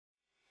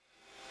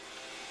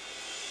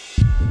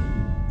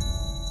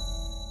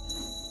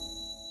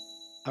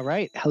All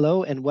right.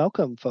 Hello and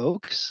welcome,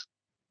 folks.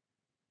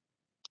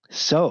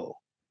 So,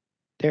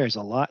 there's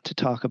a lot to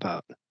talk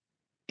about.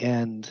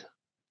 And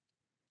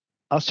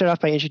I'll start off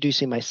by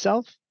introducing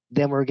myself.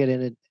 Then we're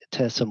getting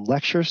into some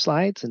lecture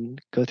slides and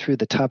go through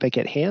the topic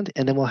at hand.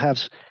 And then we'll have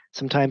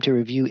some time to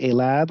review a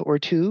lab or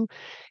two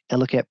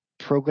and look at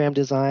program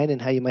design and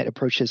how you might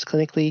approach this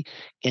clinically.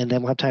 And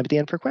then we'll have time at the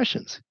end for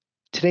questions.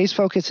 Today's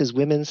focus is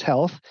women's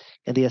health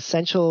and the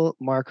essential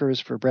markers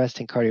for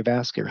breast and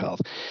cardiovascular health,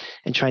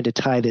 and trying to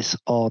tie this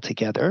all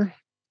together.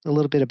 A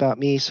little bit about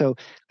me. So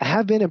I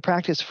have been in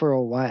practice for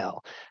a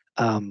while,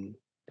 um,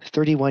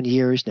 31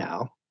 years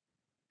now.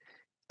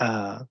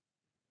 Uh,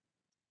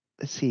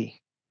 let's see,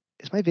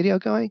 is my video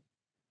going?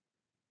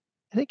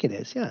 I think it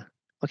is. Yeah.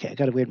 Okay, I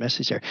got a weird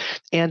message there.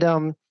 And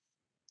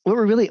what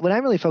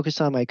I'm really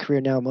focused on in my career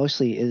now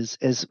mostly is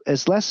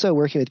less so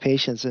working with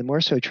patients and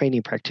more so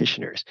training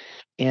practitioners.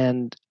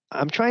 And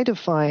I'm trying to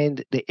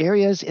find the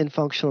areas in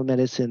functional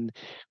medicine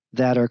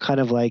that are kind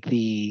of like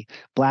the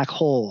black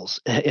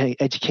holes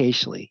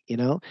educationally,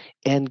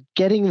 and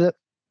getting the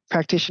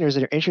practitioners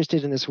that are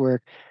interested in this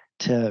work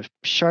to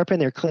sharpen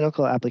their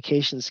clinical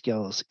application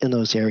skills in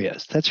those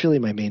areas. That's really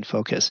my main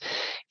focus.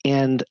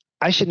 And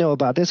I should know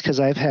about this because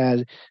I've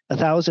had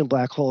 1,000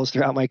 black holes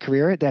throughout my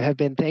career that have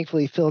been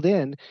thankfully filled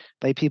in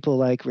by people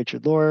like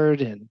Richard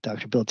Lord and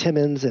Dr. Bill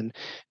Timmons and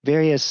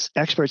various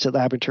experts at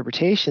lab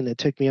interpretation that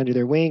took me under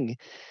their wing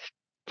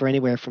for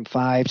anywhere from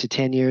 5 to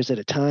 10 years at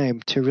a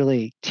time to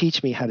really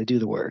teach me how to do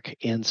the work.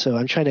 And so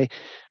I'm trying to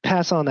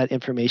pass on that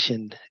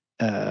information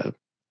to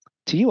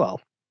you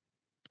all.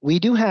 We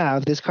do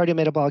have this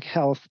cardiometabolic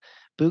health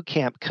boot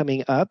camp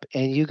coming up,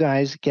 and you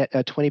guys get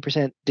a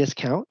 20%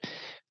 discount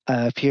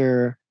if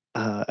you're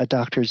a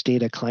doctor's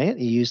data client.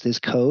 You use this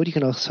code. You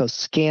can also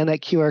scan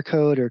that QR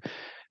code or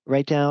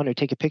write down or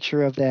take a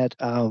picture of that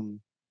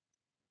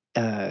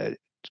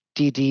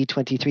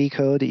DD23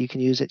 code that you can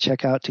use at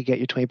checkout to get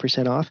your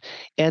 20% off.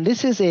 And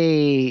this is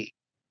a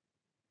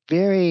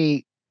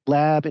very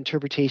lab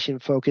interpretation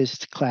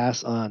focused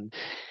class on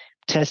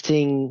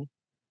testing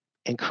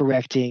and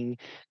correcting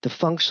the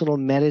functional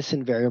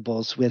medicine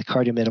variables with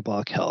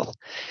cardiometabolic health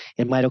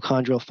and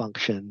mitochondrial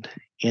function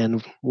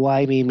and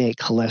why we make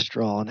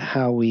cholesterol and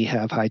how we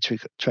have high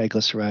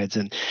triglycerides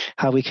and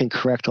how we can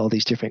correct all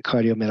these different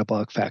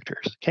cardiometabolic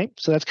factors. Okay,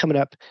 so that's coming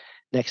up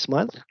next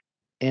month.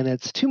 And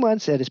it's 2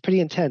 months and it's pretty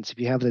intense. If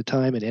you have the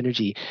time and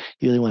energy,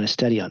 you really want to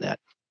study on that.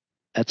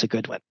 That's a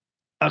good one.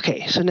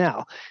 Okay, so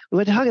now we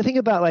want to think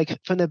about, like,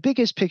 from the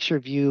biggest picture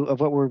view of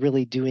what we're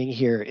really doing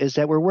here is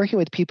that we're working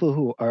with people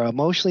who are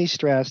emotionally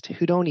stressed,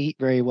 who don't eat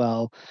very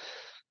well,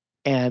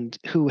 and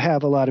who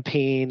have a lot of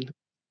pain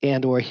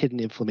and or hidden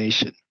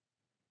inflammation.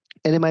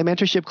 And in my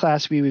mentorship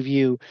class, we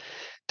review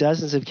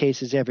dozens of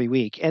cases every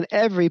week, and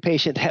every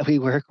patient that we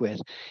work with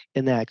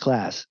in that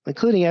class,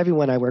 including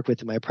everyone I work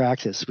with in my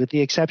practice, with the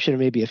exception of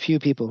maybe a few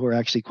people who are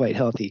actually quite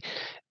healthy,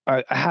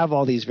 have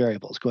all these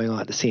variables going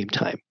on at the same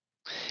time.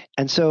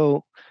 And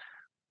so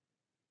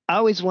I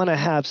always want to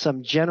have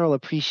some general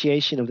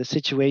appreciation of the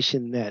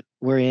situation that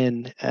we're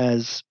in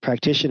as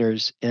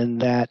practitioners,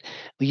 and that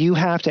you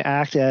have to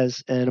act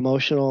as an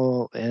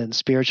emotional and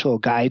spiritual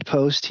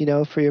guidepost,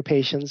 for your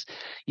patients.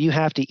 You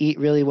have to eat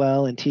really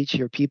well and teach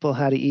your people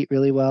how to eat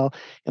really well.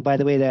 And by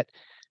the way, that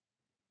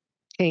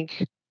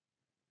pink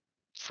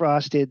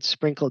frosted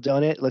sprinkled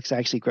donut looks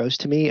actually gross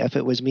to me. If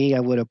it was me, I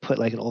would have put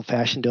like an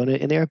old-fashioned donut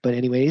in there. But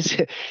anyways,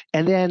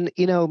 and then,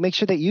 make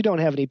sure that you don't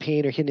have any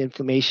pain or hidden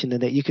inflammation,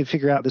 and that you can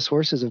figure out the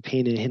sources of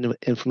pain and hidden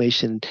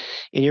inflammation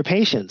in your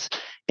patients,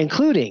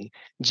 including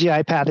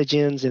GI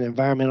pathogens and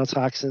environmental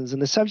toxins.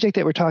 And the subject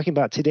that we're talking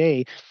about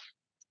today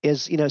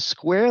is,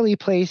 squarely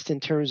placed in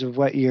terms of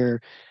what your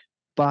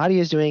body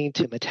is doing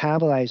to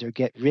metabolize or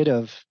get rid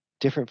of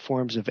different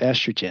forms of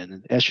estrogen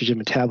and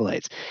estrogen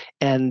metabolites.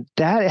 And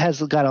that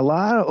has got a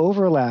lot of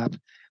overlap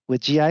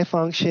with GI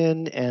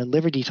function and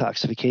liver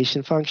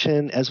detoxification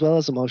function, as well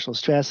as emotional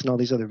stress and all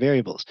these other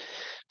variables.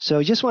 So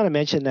I just want to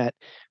mention that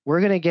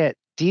we're going to get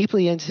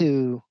deeply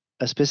into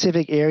a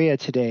specific area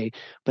today,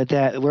 but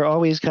that we're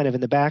always kind of in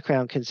the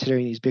background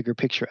considering these bigger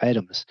picture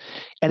items.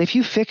 And if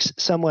you fix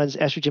someone's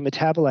estrogen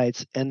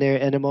metabolites and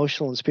they're an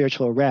emotional and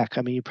spiritual wreck,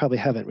 I mean, you probably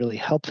haven't really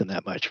helped them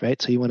that much,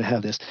 right? So you want to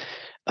have this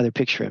other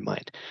picture in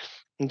mind.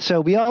 And so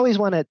we always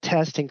want to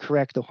test and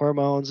correct the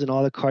hormones and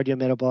all the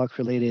cardiometabolic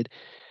related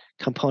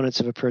components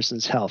of a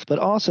person's health, but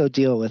also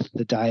deal with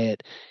the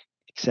diet,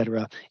 et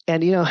cetera.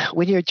 And,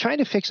 when you're trying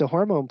to fix a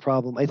hormone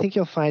problem, I think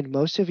you'll find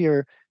most of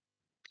your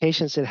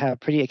patients that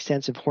have pretty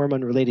extensive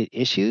hormone related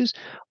issues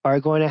are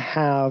going to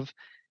have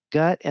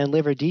gut and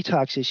liver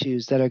detox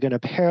issues that are going to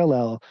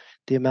parallel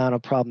the amount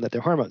of problem that their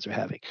hormones are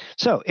having.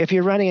 So if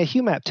you're running a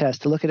HUMAP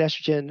test to look at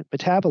estrogen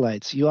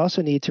metabolites, you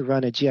also need to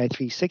run a GI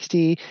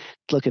 360 to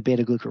look at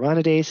beta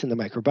glucuronidase and the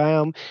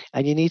microbiome,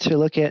 and you need to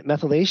look at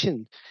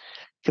methylation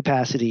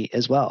capacity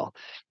as well.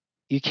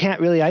 You can't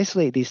really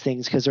isolate these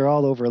things because they're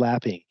all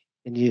overlapping.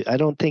 And I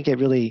don't think it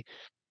really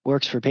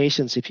works for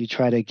patients if you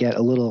try to get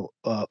a little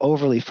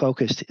overly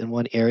focused in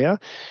one area.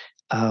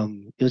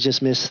 You'll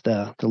just miss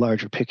the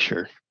larger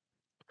picture.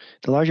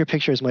 The larger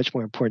picture is much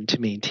more important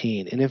to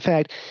maintain. And in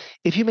fact,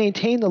 if you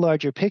maintain the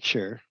larger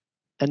picture,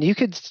 and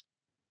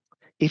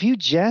if you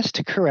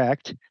just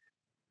correct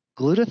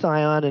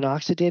glutathione and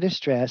oxidative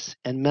stress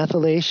and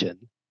methylation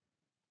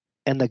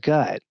and the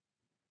gut,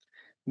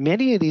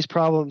 many of these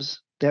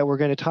problems that we're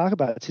going to talk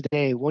about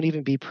today won't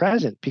even be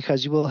present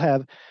because you will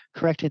have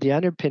corrected the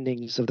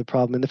underpinnings of the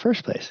problem in the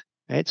first place,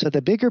 right? So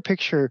the bigger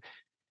picture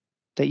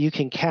that you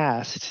can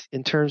cast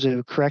in terms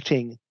of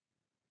correcting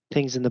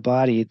things in the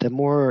body, the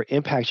more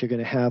impact you're going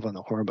to have on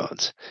the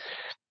hormones.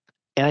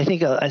 And I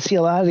think I see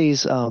a lot of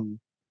these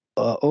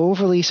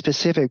overly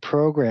specific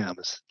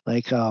programs,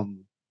 like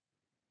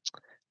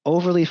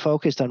overly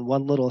focused on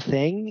one little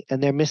thing,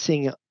 and they're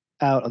missing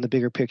out on the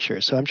bigger picture.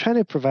 So I'm trying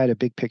to provide a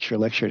big picture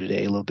lecture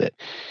today a little bit,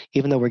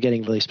 even though we're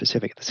getting really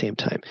specific at the same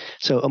time.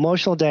 So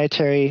emotional,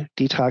 dietary,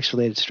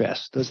 detox-related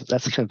stress.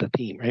 That's kind of the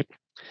theme, right?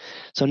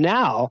 So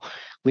now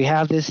we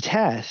have this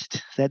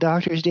test that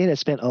Doctors Data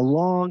spent a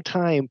long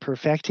time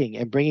perfecting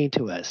and bringing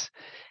to us.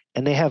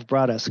 And they have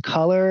brought us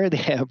color, they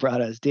have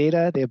brought us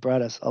data, they have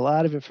brought us a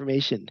lot of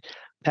information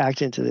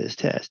packed into this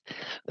test.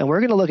 And we're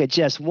going to look at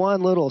just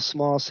one little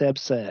small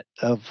subset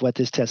of what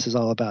this test is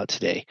all about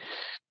today,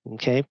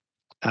 okay?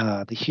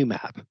 The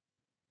HUMAP.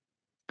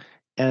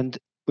 And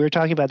we were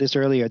talking about this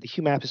earlier. The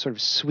HUMAP is sort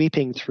of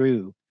sweeping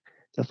through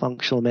the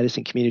functional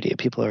medicine community, and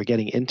people are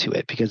getting into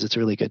it because it's a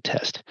really good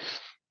test.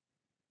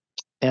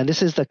 And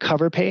this is the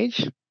cover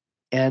page,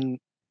 and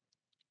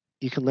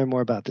you can learn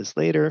more about this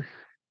later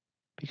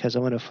because I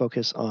want to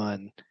focus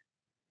on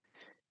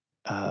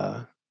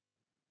the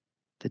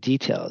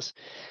details.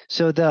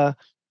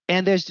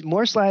 And there's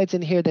more slides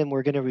in here than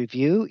we're going to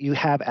review. You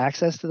have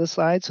access to the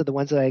slides. So the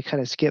ones that I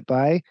kind of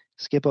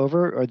skip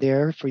over are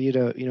there for you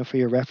to, for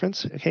your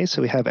reference. Okay,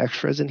 so we have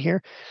extras in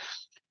here.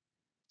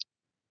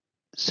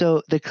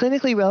 So the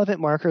clinically relevant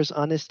markers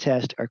on this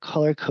test are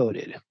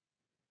color-coded.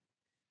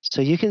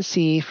 So you can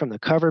see from the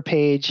cover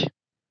page,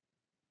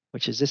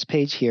 which is this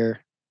page here,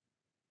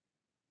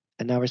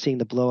 and now we're seeing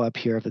the blow up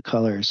here of the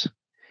colors,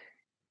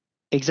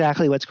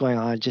 exactly what's going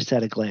on just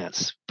at a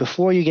glance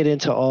before you get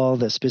into all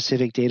the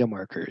specific data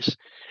markers.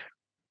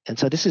 And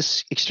so this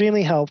is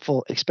extremely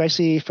helpful,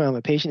 especially from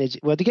a patient,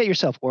 to get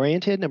yourself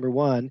oriented, number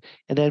one,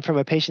 and then from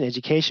a patient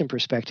education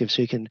perspective,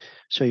 so you can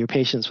show your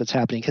patients what's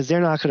happening, because they're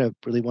not going to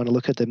really want to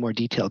look at the more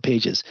detailed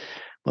pages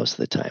most of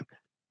the time.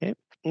 Okay?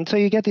 And so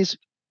you get these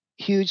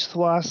huge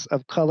swaths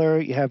of color.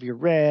 You have your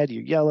red,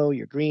 your yellow,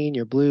 your green,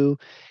 your blue,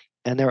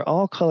 and they're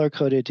all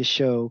color-coded to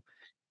show,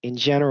 in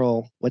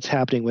general, what's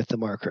happening with the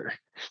marker.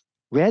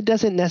 Red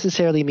doesn't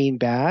necessarily mean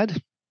bad.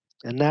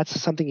 And that's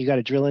something you got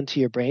to drill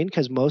into your brain,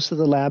 because most of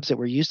the labs that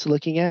we're used to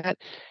looking at,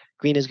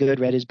 green is good,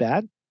 red is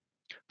bad.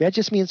 Red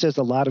just means there's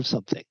a lot of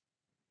something.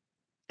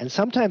 And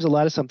sometimes a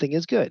lot of something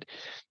is good.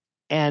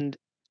 And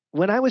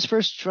when I was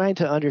first trying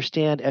to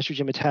understand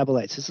estrogen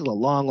metabolites, this is a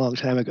long, long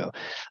time ago,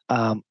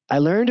 I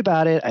learned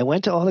about it. I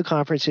went to all the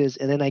conferences,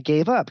 and then I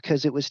gave up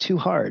because it was too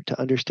hard to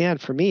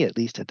understand, for me at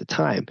least at the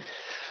time.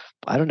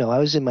 I don't know, I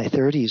was in my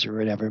 30s or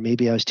whatever.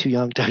 Maybe I was too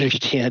young to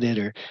understand it,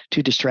 or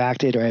too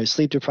distracted, or I was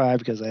sleep deprived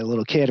because I had a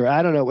little kid, or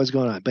I don't know what was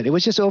going on. But it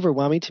was just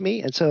overwhelming to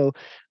me. And so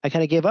I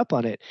kind of gave up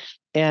on it.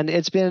 And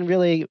it's been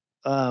really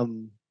a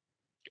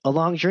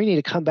long journey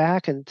to come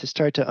back and to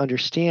start to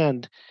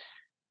understand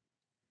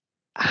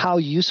how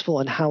useful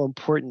and how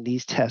important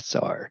these tests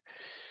are.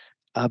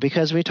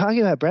 Because when we're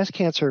talking about breast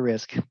cancer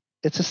risk,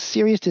 it's a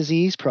serious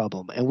disease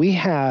problem. And we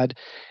had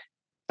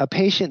a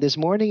patient this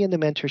morning in the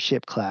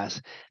mentorship class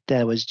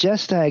that was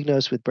just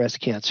diagnosed with breast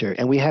cancer,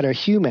 and we had our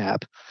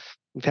HUMAP.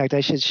 In fact,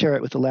 I should share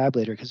it with the lab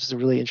later because it's a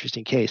really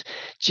interesting case.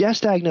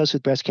 Just diagnosed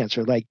with breast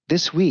cancer like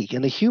this week,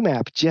 and the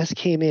HUMAP just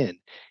came in,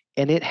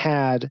 and it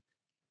had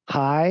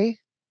high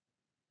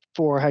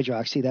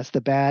 4-hydroxy, that's the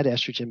bad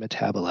estrogen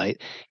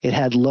metabolite. It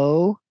had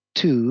low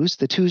 2s,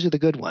 the 2s are the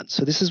good ones.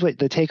 So this is what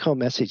the take-home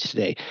message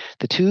today.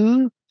 The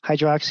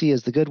 2-hydroxy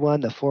is the good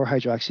one, the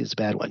 4-hydroxy is the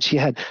bad one. She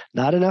had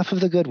not enough of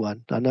the good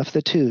one, not enough of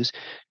the 2s,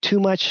 too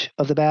much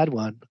of the bad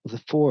one, of the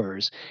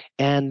 4s,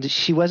 and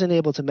she wasn't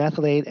able to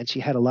methylate, and she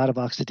had a lot of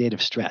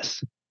oxidative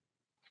stress.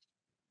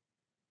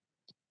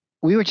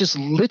 We were just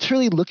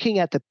literally looking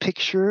at the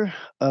picture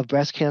of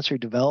breast cancer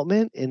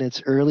development in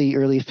its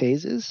early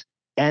phases,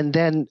 and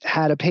then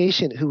had a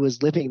patient who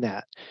was living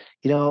that,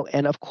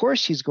 and of course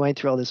she's going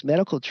through all this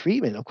medical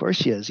treatment. Of course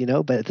she is,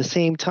 but at the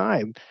same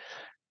time,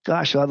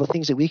 gosh, all the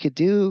things that we could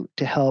do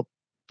to help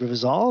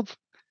resolve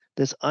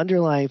this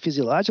underlying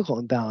physiological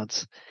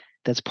imbalance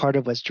that's part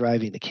of what's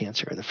driving the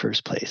cancer in the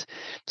first place.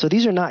 So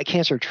these are not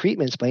cancer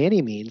treatments by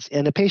any means,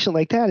 and a patient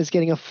like that is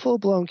getting a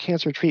full-blown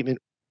cancer treatment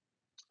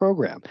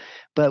program.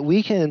 But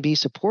we can be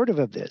supportive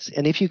of this.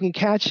 And if you can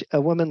catch a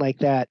woman like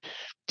that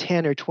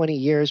 10 or 20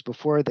 years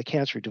before the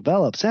cancer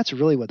develops, that's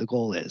really what the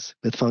goal is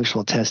with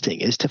functional testing,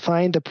 is to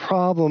find the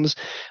problems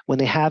when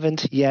they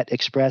haven't yet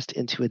expressed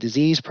into a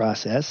disease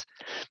process.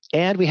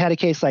 And we had a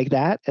case like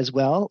that as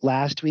well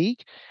last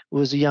week. It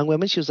was a young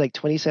woman. She was like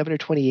 27 or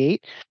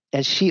 28.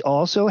 And she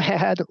also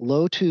had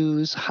low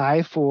 2s,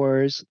 high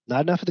 4s,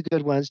 not enough of the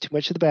good ones, too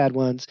much of the bad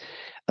ones,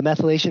 a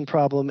methylation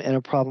problem, and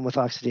a problem with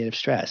oxidative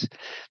stress.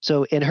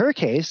 So in her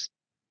case,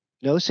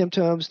 no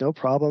symptoms, no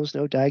problems,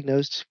 no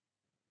diagnosed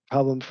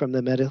problem from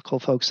the medical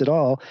folks at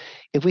all.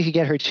 If we could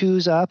get her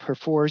 2s up, her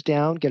 4s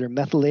down, get her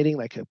methylating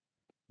like an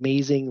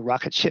amazing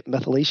rocket ship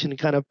methylation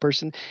kind of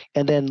person,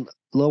 and then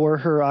lower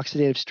her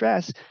oxidative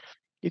stress,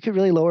 you could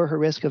really lower her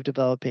risk of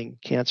developing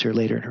cancer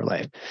later in her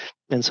life.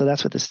 And so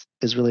that's what this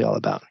is really all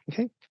about.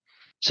 Okay.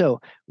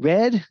 So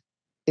red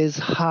is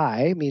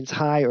high, means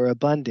high or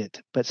abundant,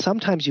 but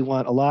sometimes you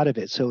want a lot of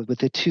it. So with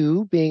the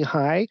 2 being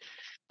high,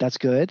 that's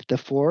good. The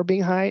 4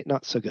 being high,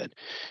 not so good.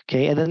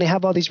 Okay. And then they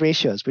have all these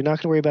ratios. We're not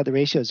going to worry about the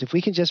ratios. If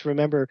we can just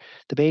remember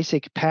the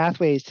basic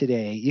pathways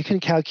today, you can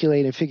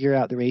calculate and figure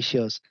out the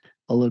ratios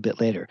a little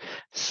bit later.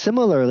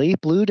 Similarly,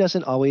 blue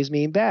doesn't always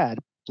mean bad.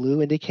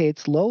 Blue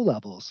indicates low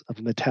levels of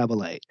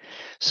metabolite.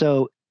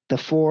 So the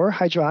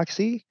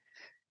 4-hydroxy,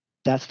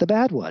 that's the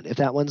bad one. If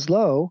that one's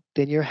low,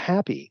 then you're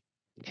happy.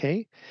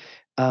 Okay.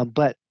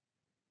 But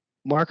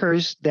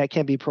markers that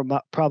can be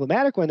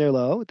problematic when they're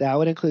low, that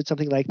would include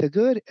something like the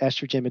good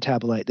estrogen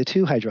metabolite, the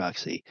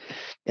 2-hydroxy.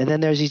 And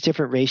then there's these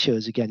different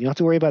ratios again. You don't have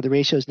to worry about the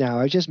ratios now.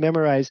 I just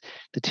memorized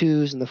the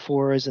 2s and the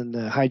 4s and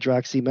the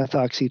hydroxy,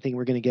 methoxy thing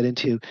we're going to get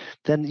into.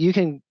 Then you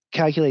can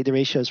calculate the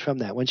ratios from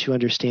that once you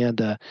understand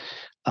the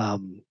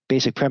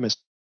basic premise.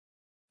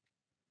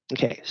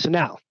 Okay, so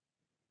now,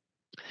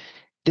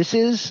 this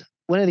is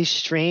one of these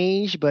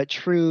strange but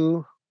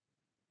true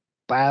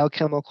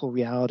biochemical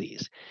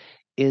realities,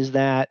 is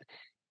that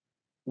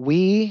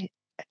we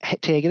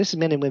take, and this is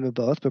men and women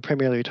both, but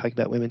primarily we're talking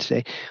about women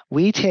today,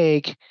 we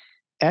take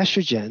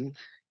estrogen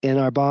in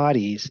our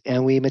bodies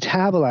and we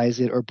metabolize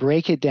it or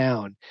break it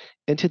down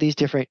into these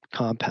different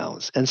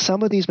compounds. And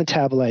some of these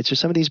metabolites or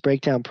some of these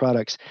breakdown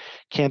products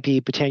can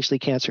be potentially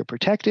cancer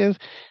protective.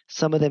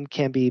 Some of them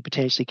can be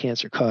potentially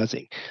cancer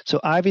causing. So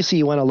obviously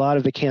you want a lot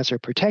of the cancer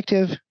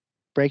protective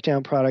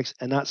breakdown products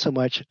and not so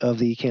much of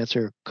the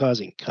cancer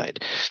causing kind.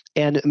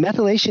 And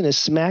methylation is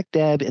smack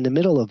dab in the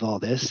middle of all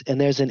this. And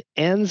there's an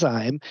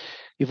enzyme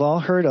you've all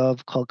heard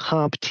of called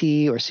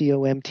COMT or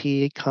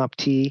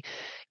COMT,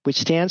 which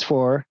stands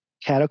for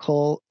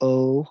catechol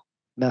O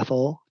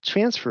methyl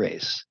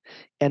transferase.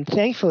 And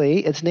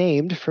thankfully, it's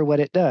named for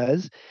what it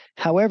does.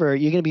 However,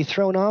 you're going to be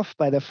thrown off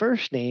by the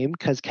first name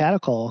because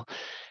catechol,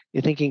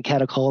 you're thinking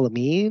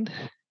catecholamine.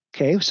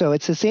 Okay, so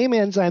it's the same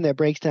enzyme that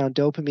breaks down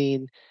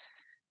dopamine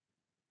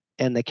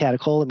and the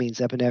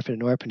catecholamines, epinephrine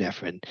and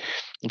norepinephrine.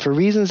 And for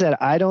reasons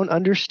that I don't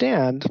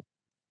understand,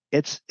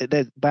 it's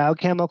the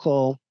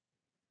biochemical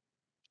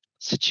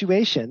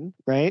situation,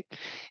 right?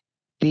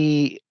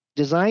 The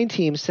design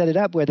team set it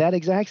up where that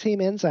exact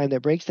same enzyme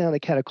that breaks down the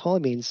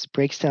catecholamines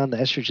breaks down the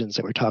estrogens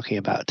that we're talking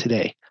about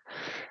today.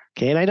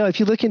 Okay, and I know if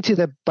you look into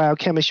the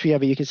biochemistry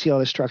of it, you can see all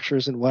the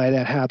structures and why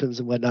that happens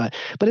and whatnot.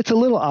 But it's a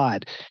little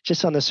odd,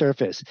 just on the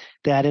surface,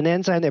 that an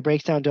enzyme that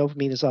breaks down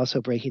dopamine is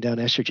also breaking down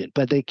estrogen.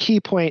 But the key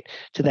point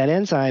to that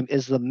enzyme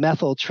is the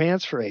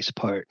methyltransferase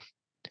part.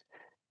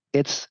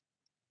 It's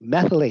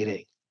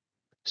methylating.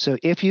 So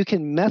if you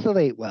can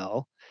methylate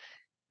well,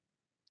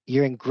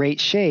 you're in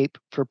great shape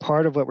for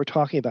part of what we're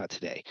talking about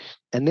today.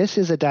 And this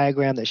is a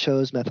diagram that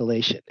shows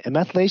methylation. And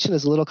methylation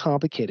is a little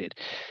complicated.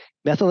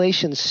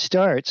 Methylation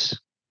starts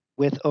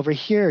with, over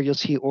here, you'll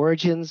see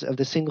origins of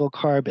the single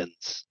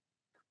carbons.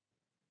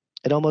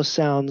 It almost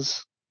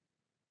sounds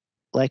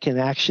like an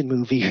action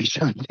movie or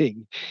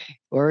something.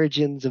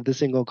 Origins of the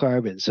single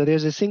carbon. So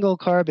there's a single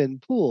carbon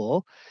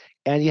pool,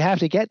 and you have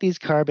to get these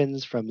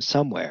carbons from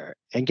somewhere.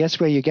 And guess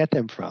where you get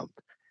them from?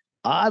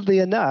 Oddly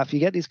enough, you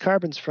get these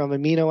carbons from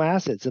amino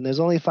acids, and there's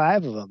only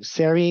 5 of them: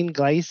 serine,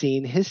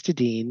 glycine,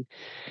 histidine,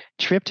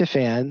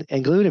 tryptophan,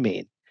 and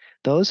glutamine.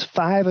 Those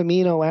 5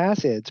 amino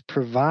acids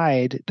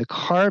provide the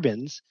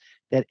carbons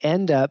that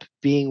end up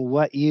being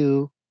what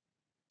you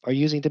are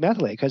using to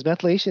methylate, because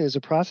methylation is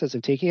a process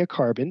of taking a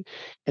carbon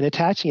and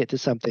attaching it to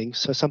something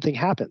so something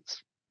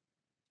happens.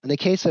 In the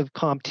case of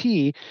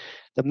COMT,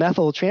 the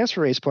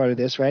methyltransferase part of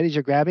this, right, is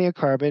you're grabbing a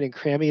carbon and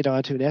cramming it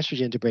onto an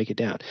estrogen to break it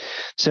down.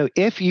 So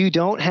if you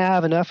don't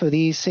have enough of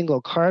these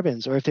single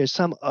carbons, or if there's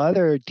some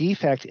other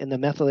defect in the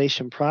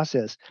methylation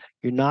process,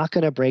 you're not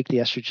going to break the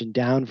estrogen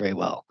down very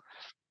well.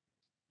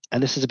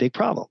 And this is a big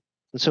problem.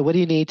 And so what do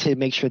you need to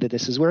make sure that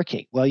this is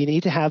working? Well, you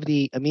need to have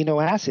the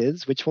amino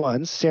acids. Which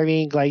ones?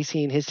 Serine,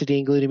 glycine,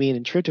 histidine, glutamine,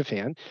 and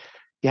tryptophan.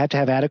 You have to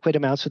have adequate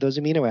amounts of those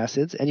amino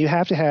acids. And you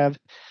have to have,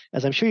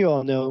 as I'm sure you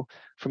all know,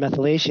 for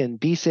methylation,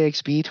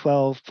 B6,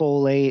 B12,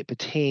 folate,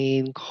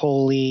 betaine,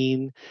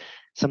 choline.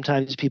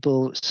 Sometimes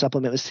people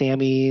supplement with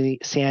SAMe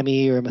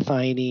or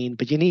methionine,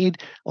 but you need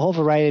a whole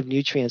variety of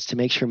nutrients to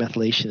make sure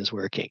methylation is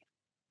working.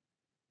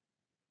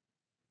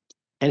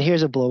 And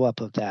here's a blow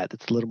up of that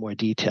that's a little more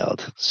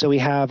detailed. So we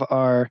have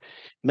our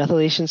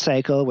methylation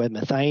cycle where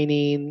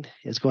methionine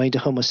is going to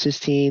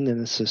homocysteine, and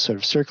this is sort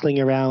of circling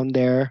around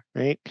there,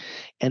 right?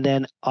 And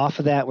then off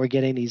of that, we're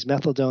getting these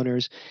methyl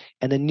donors.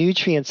 And the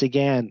nutrients,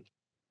 again,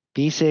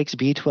 B6,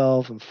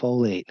 B12, and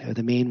folate are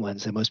the main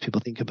ones that most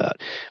people think about.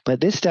 But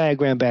this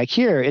diagram back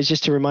here is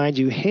just to remind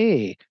you,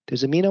 hey,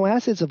 there's amino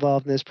acids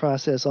involved in this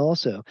process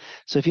also.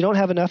 So if you don't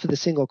have enough of the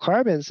single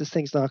carbons, this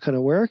thing's not going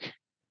to work.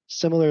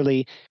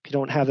 Similarly, if you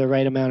don't have the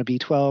right amount of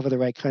B12 or the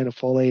right kind of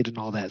folate and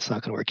all that, it's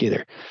not going to work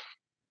either.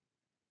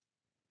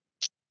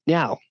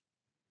 Now,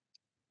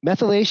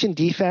 methylation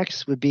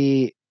defects would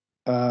be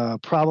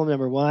problem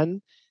number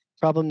one.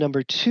 Problem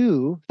number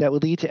two that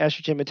would lead to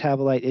estrogen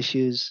metabolite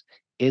issues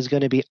is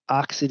going to be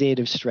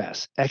oxidative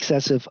stress,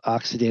 excessive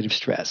oxidative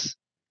stress.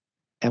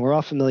 And we're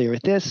all familiar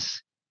with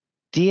this.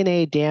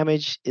 DNA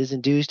damage is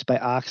induced by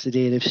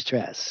oxidative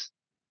stress.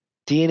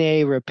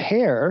 DNA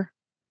repair,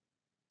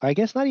 I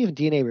guess not even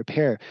DNA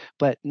repair,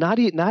 but not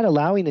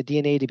allowing the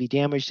DNA to be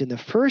damaged in the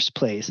first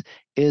place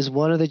is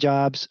one of the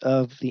jobs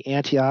of the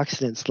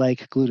antioxidants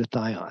like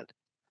glutathione.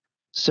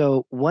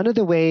 So one of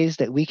the ways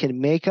that we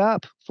can make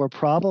up for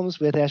problems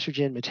with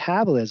estrogen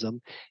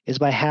metabolism is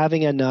by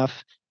having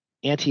enough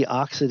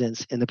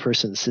antioxidants in the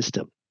person's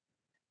system.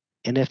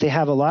 And if they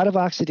have a lot of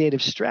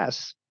oxidative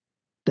stress,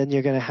 then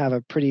you're going to have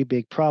a pretty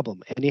big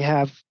problem. And you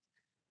have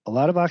a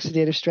lot of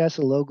oxidative stress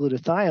and low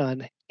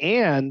glutathione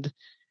and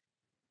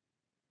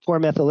poor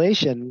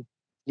methylation,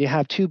 you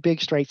have two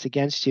big strikes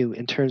against you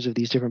in terms of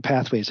these different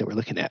pathways that we're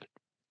looking at.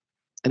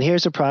 And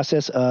here's the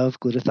process of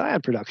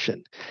glutathione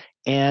production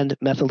and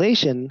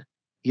methylation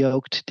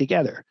yoked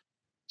together.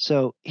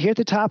 So here at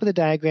the top of the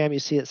diagram, you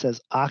see it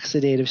says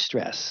oxidative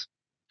stress.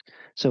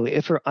 So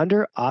if we're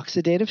under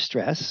oxidative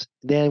stress,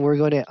 then we're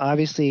going to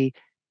obviously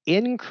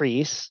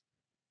increase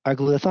our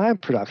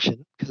glutathione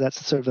production because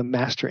that's sort of a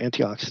master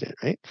antioxidant,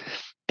 right?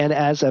 And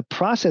as a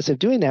process of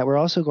doing that, we're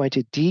also going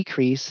to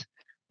decrease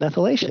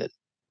methylation.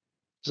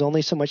 There's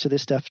only so much of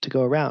this stuff to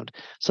go around.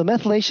 So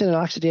methylation and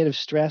oxidative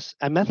stress,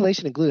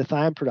 methylation and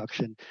glutathione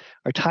production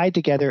are tied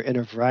together in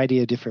a variety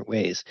of different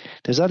ways.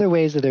 There's other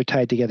ways that they're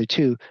tied together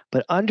too,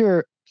 but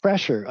under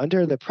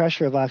the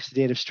pressure of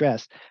oxidative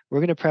stress, we're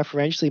going to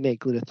preferentially make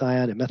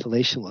glutathione and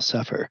methylation will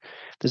suffer.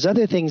 There's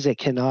other things that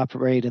can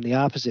operate in the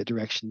opposite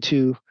direction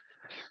too,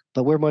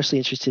 but we're mostly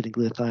interested in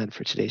glutathione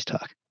for today's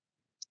talk.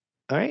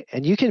 All right,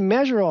 and you can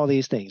measure all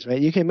these things,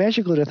 right? You can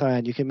measure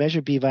glutathione, you can measure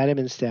B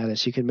vitamin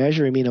status, you can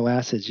measure amino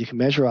acids, you can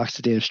measure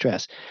oxidative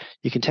stress.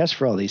 You can test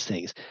for all these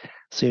things,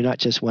 so you're not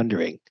just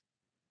wondering.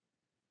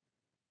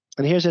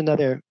 And here's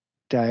another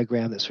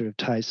diagram that sort of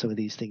ties some of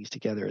these things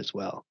together as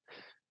well.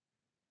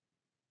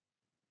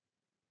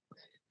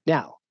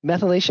 Now,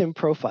 methylation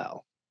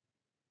profile.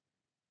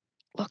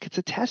 Look, it's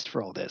a test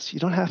for all this. You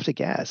don't have to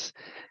guess.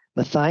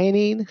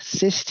 Methionine,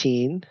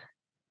 cysteine,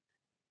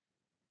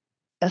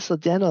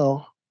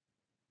 esidenyl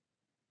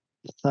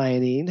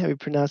thionine, how do we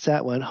pronounce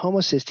that one?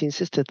 Homocysteine,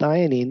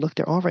 cystathionine, look,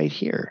 they're all right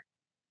here.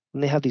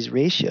 And they have these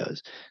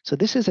ratios. So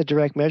this is a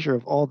direct measure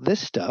of all this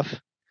stuff,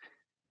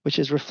 which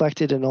is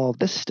reflected in all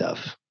this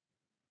stuff,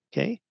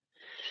 okay?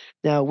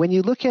 Now, when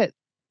you look at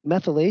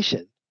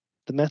methylation,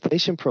 the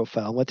methylation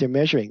profile, what they're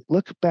measuring,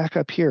 look back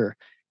up here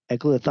at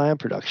glutathione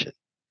production.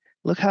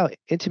 Look how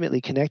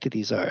intimately connected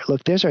these are.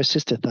 Look, there's our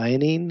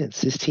cystathionine and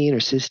cysteine or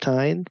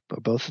cysteine,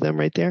 or both of them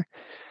right there.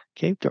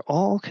 Okay, they're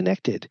all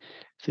connected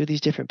through these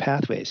different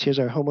pathways. Here's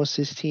our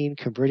homocysteine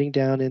converting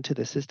down into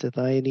the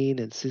cystathionine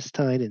and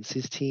cysteine and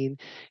cysteine, and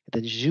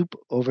then zoop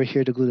over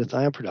here to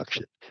glutathione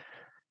production.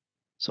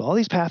 So all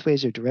these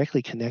pathways are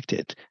directly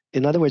connected.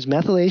 In other words,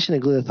 methylation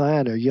and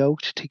glutathione are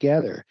yoked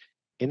together,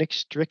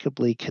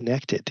 inextricably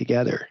connected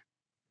together.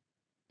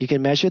 You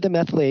can measure the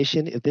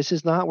methylation. If this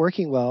is not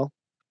working well,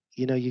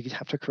 you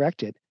have to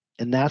correct it.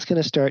 And that's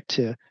going to start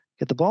to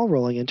get the ball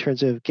rolling in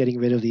terms of getting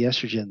rid of the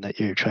estrogen that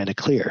you're trying to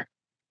clear.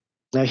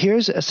 Now,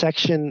 here's a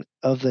section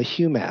of the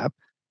HUMAP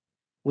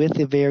with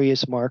the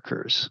various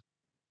markers.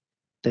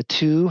 The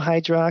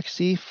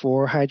 2-hydroxy,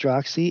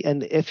 4-hydroxy.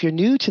 And if you're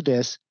new to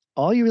this,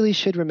 all you really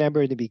should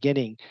remember in the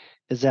beginning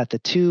is that the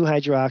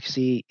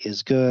 2-hydroxy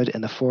is good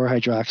and the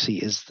 4-hydroxy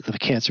is the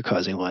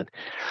cancer-causing one.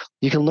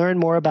 You can learn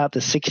more about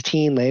the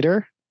 16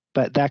 later,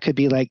 but that could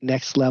be like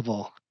next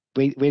level.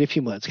 Wait a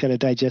few months, kind of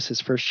digest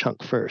this first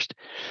chunk first.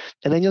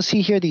 And then you'll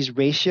see here these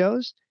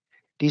ratios.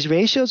 These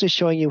ratios are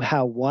showing you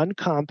how one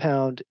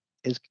compound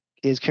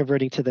is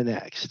converting to the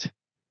next,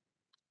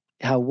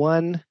 how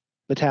one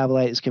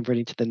metabolite is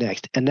converting to the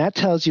next. And that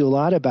tells you a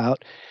lot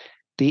about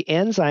the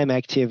enzyme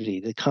activity,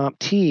 the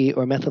CompT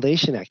or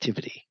methylation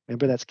activity.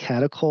 Remember, that's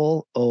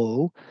catechol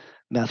O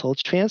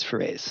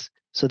methyltransferase.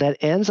 So that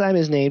enzyme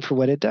is named for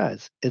what it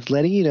does. It's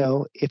letting you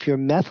know if you're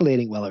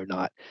methylating well or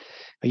not.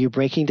 Are you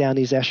breaking down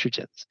these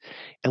estrogens?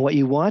 And what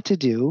you want to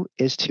do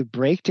is to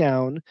break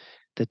down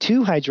the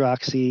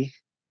 2-hydroxy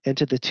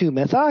into the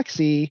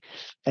 2-methoxy,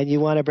 and you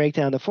want to break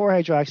down the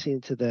 4-hydroxy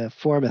into the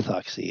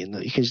 4-methoxy.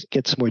 And you can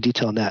get some more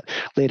detail on that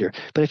later.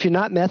 But if you're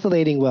not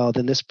methylating well,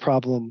 then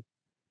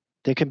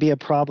there can be a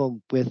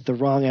problem with the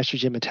wrong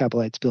estrogen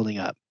metabolites building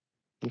up,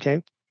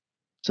 okay?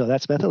 So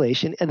that's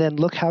methylation. And then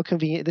look how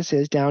convenient this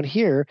is. Down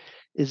here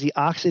is the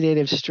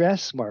oxidative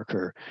stress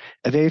marker,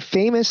 a very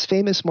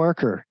famous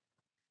marker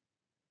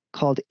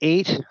called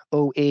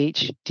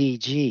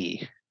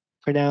 8-OHDG.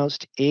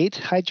 pronounced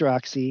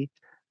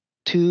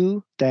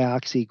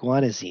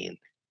 8-hydroxy-2-dioxyguanosine.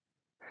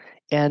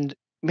 And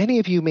many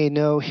of you may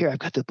know, here, I've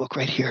got the book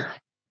right here.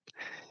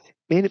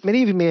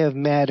 Many of you may have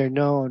met or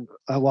known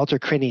Walter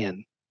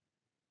Crinian.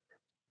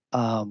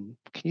 Can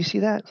you see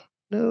that?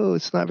 No,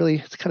 it's not really,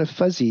 it's kind of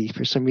fuzzy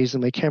for some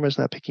reason. My camera's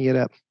not picking it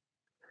up.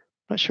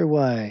 Not sure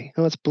why.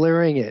 Oh, it's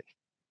blurring it.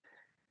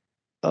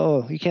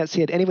 Oh, you can't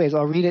see it. Anyways,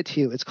 I'll read it to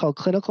you. It's called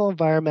Clinical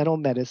Environmental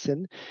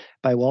Medicine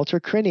by Walter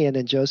Crinian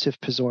and Joseph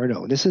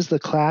Pizzorno. This is the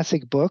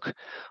classic book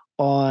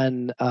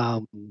on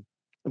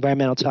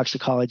environmental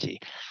toxicology.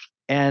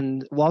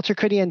 And Walter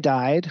Crinian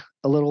died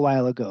a little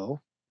while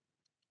ago,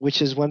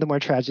 which is one of the more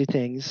tragic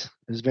things.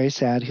 It was very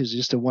sad. He was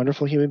just a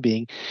wonderful human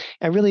being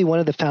and really one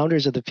of the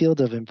founders of the field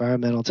of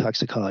environmental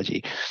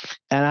toxicology.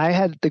 And I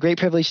had the great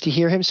privilege to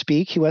hear him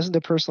speak. He wasn't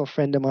a personal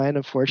friend of mine,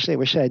 unfortunately. I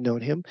wish I had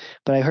known him,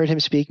 but I heard him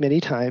speak many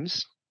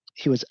times.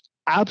 He was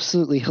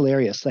absolutely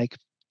hilarious, like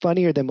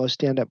funnier than most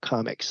stand-up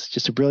comics.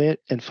 Just a brilliant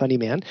and funny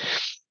man.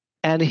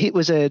 And he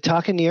was a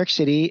talk in New York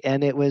City,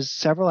 and it was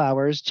several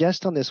hours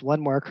just on this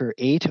one marker,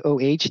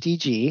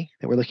 8-OHDG,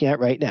 that we're looking at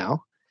right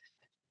now,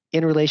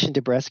 in relation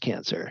to breast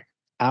cancer.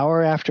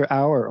 Hour after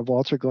hour of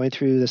Walter going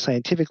through the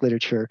scientific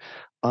literature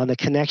on the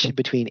connection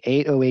between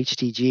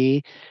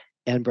 8-OHDG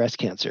and breast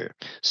cancer.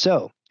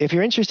 So if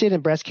you're interested in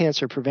breast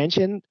cancer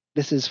prevention,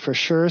 this is for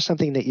sure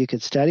something that you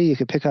could study. You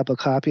could pick up a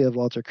copy of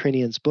Walter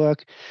Crinian's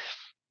book.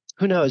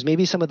 Who knows,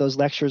 maybe some of those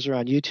lectures are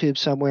on YouTube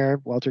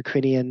somewhere, Walter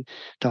Crinian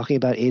talking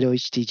about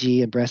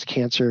 8-OHDG and breast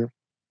cancer.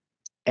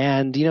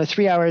 And,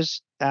 3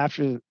 hours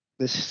after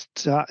this,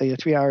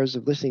 3 hours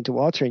of listening to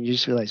Walter, and you're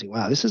just realizing,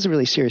 wow, this is a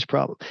really serious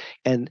problem.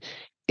 And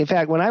in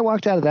fact, when I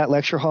walked out of that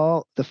lecture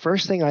hall, the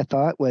first thing I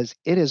thought was,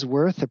 it is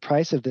worth the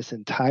price of this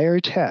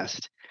entire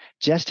test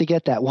just to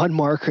get that one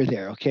marker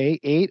there, okay?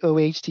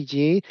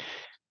 8-OHDG,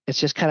 it's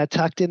just kind of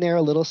tucked in there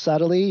a little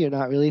subtly. You're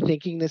not really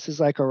thinking this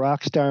is like a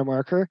rock star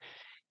marker.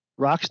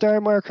 Rock star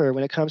marker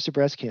when it comes to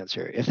breast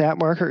cancer. If that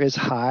marker is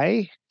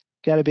high,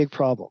 got a big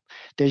problem.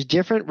 There's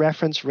different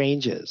reference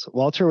ranges.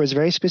 Walter was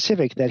very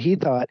specific that he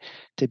thought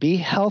to be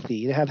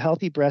healthy, to have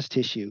healthy breast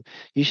tissue,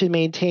 you should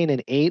maintain an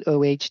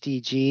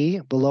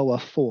 8-OHDG below a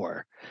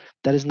 4.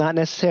 That is not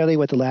necessarily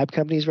what the lab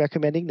company is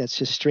recommending. That's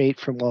just straight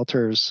from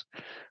Walter's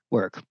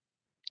work.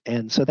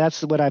 And so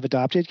that's what I've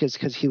adopted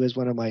because he was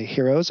one of my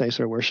heroes. I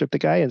sort of worship the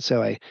guy. And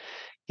so I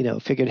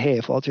figured, hey,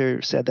 if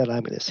Walter said that,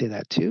 I'm going to say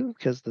that too,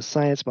 because the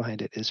science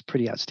behind it is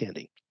pretty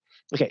outstanding.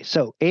 Okay,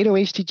 so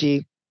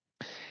 8-OHDG,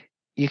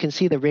 you can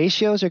see the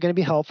ratios are going to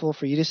be helpful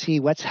for you to see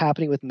what's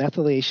happening with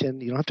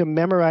methylation. You don't have to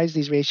memorize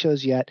these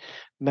ratios yet.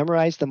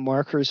 Memorize the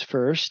markers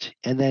first,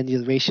 and then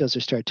the ratios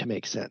will start to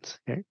make sense.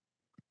 Okay.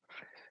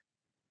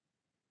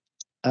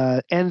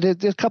 And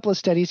there's a couple of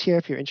studies here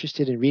if you're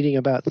interested in reading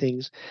about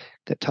things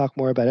that talk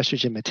more about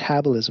estrogen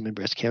metabolism in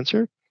breast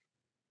cancer.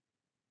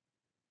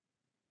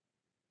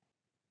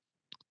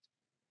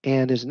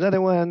 And there's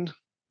another one.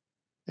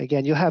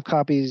 Again, you'll have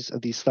copies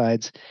of these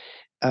slides,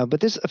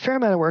 but there's a fair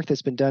amount of work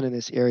that's been done in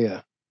this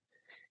area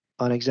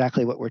on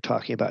exactly what we're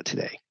talking about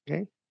today.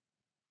 Okay,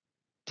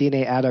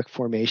 DNA adduct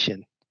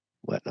formation,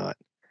 whatnot.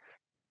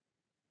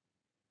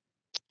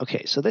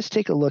 Okay, so let's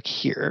take a look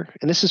here.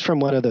 And this is from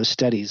one of those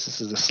studies.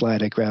 This is a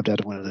slide I grabbed out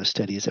of one of those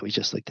studies that we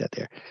just looked at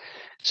there.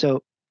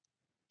 So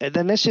and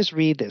then let's just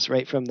read this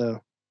right from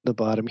the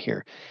bottom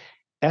here.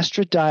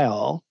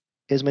 Estradiol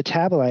is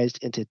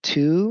metabolized into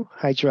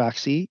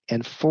 2-hydroxy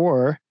and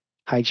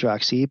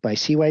 4-hydroxy by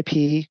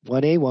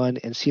CYP1A1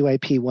 and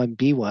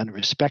CYP1B1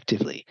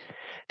 respectively.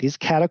 These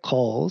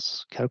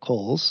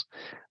catechol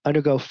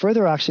undergo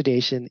further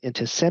oxidation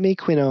into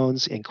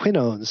semiquinones and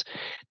quinones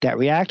that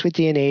react with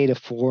DNA to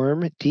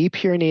form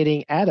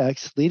depurinating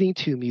adducts, leading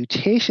to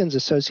mutations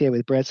associated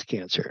with breast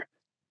cancer.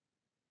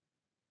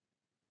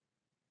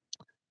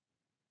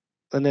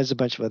 And there's a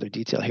bunch of other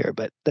detail here,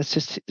 but let's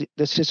just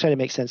try to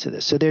make sense of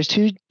this. So there's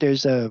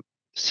a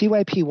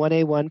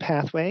CYP1A1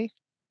 pathway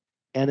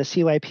and a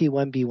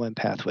CYP1B1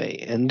 pathway.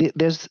 And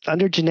there's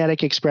under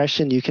genetic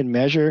expression, you can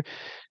measure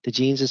the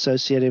genes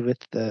associated with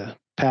the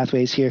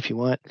pathways here if you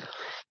want.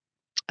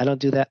 I don't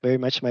do that very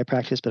much in my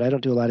practice, but I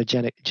don't do a lot of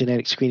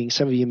genetic screening.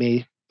 Some of you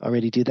may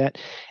already do that.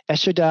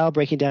 Estradiol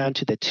breaking down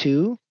to the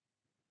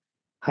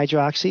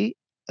 2-hydroxy.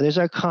 There's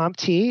our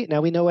COMT. Now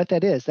we know what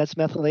that is. That's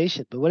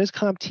methylation. But what does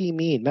COMT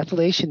mean?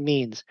 Methylation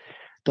means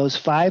those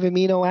 5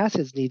 amino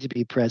acids need to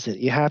be present.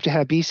 You have to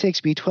have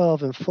B6,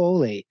 B12, and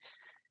folate.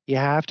 You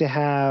have to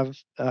have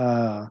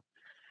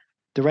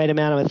the right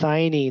amount of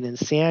methionine and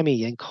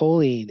SAMe and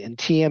choline and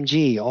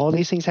TMG. All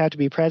these things have to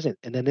be present.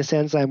 And then this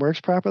enzyme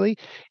works properly.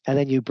 And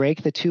then you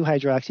break the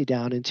 2-hydroxy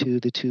down into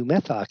the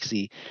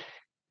 2-methoxy.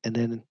 And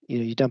then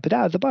you dump it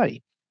out of the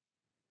body.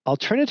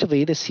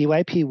 Alternatively, the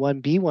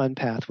CYP1B1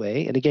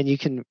 pathway, and again, you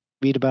can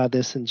read about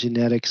this in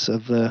genetics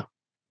of the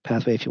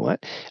pathway if you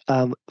want.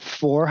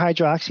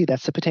 4-hydroxy,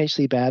 that's the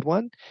potentially bad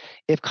one.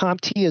 If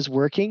COMT is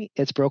working,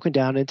 it's broken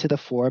down into the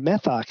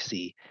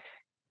 4-methoxy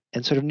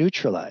and sort of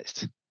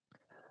neutralized.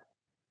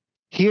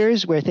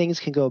 Here's where things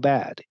can go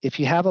bad. If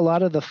you have a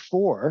lot of the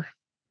 4,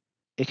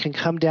 it can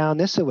come down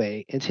this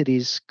way into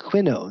these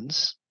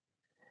quinones,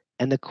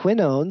 and the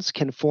quinones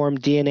can form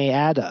DNA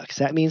adducts.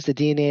 That means the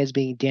DNA is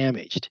being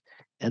damaged,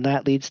 and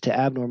that leads to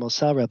abnormal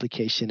cell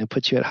replication and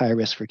puts you at higher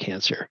risk for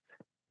cancer.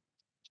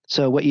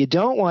 So what you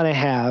don't want to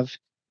have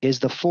is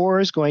the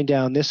 4s going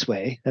down this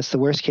way. That's the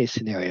worst case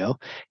scenario.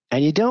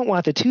 And you don't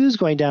want the 2s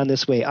going down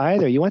this way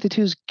either. You want the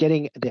 2s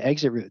getting the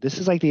exit route. This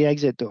is like the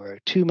exit door.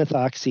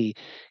 2-methoxy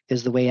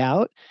is the way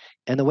out.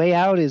 And the way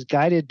out is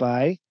guided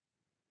by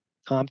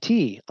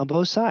COMT on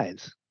both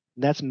sides.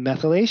 And that's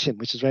methylation,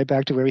 which is right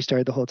back to where we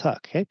started the whole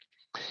talk. Okay.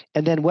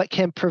 And then what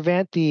can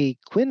prevent the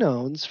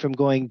quinones from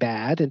going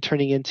bad and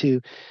turning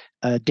into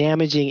a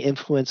damaging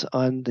influence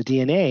on the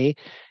DNA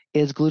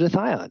is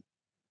glutathione.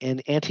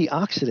 And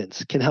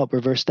antioxidants can help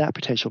reverse that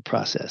potential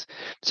process.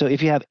 So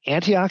if you have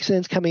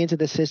antioxidants coming into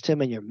the system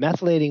and you're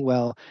methylating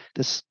well,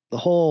 the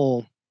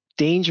whole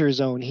danger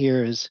zone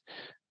here is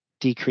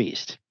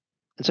decreased.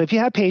 And so if you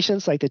have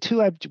patients like the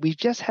 2 we've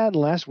just had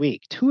last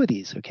week, 2 of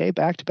these, okay,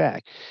 back to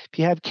back. If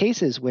you have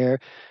cases where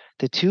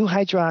the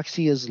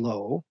 2-hydroxy is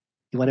low,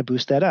 you want to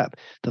boost that up.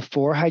 The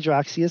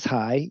 4-hydroxy is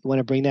high, you want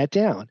to bring that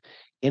down.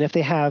 And if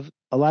they have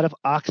a lot of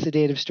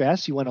oxidative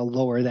stress, you want to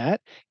lower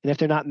that. And if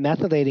they're not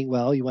methylating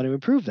well, you want to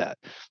improve that.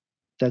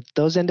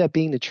 Those end up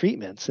being the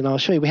treatments. And I'll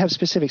show you, we have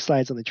specific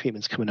slides on the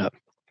treatments coming up.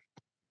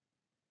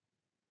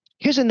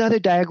 Here's another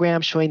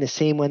diagram showing the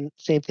same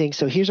thing.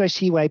 So here's our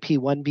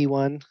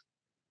CYP1B1.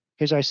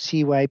 Here's our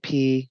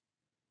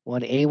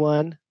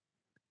CYP1A1.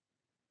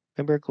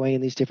 Remember, going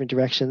in these different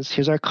directions.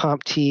 Here's our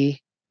COMT,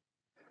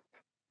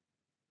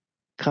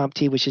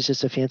 which is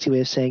just a fancy way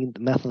of saying the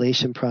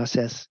methylation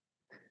process.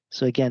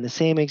 So again, the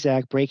same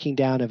exact breaking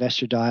down of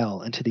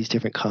estradiol into these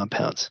different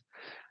compounds.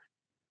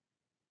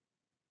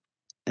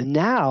 And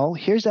now,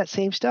 here's that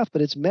same stuff,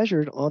 but it's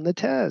measured on the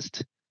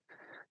test.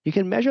 You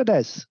can measure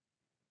this.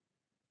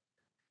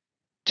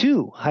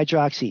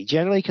 2-hydroxy,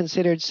 generally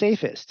considered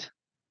safest.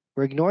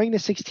 We're ignoring the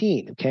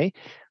 16, okay?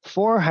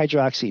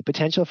 4-hydroxy,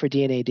 potential for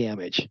DNA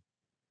damage.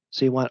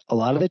 So you want a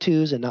lot of the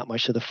 2s and not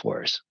much of the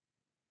 4s.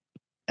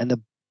 And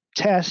the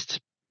test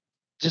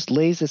just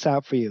lays this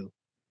out for you.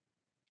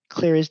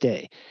 Clear as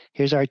day.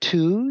 Here's our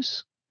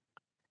 2s.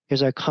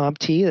 Here's our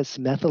COMT, that's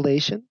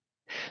methylation.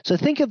 So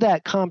think of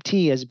that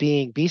COMT as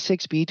being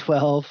B6,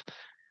 B12,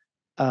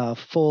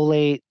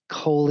 folate,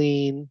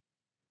 choline,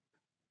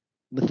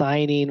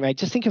 methionine, right?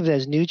 Just think of it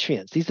as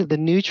nutrients. These are the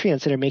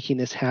nutrients that are making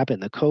this happen,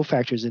 the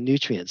cofactors and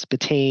nutrients,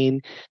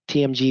 betaine,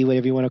 TMG,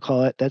 whatever you want to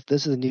call it.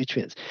 Those are the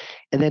nutrients.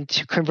 And then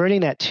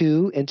converting that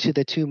 2 into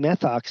the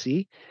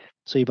 2-methoxy,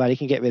 so your body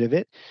can get rid of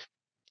it.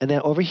 And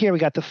then over here, we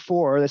got the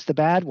 4, that's the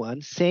bad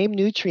one. Same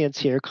nutrients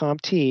here,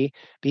 COMT,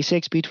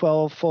 B6,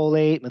 B12,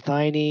 folate,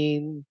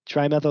 methionine,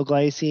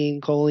 trimethylglycine,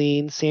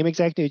 choline, same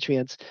exact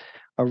nutrients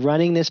are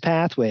running this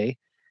pathway.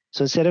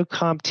 So instead of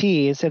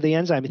COMT, instead of the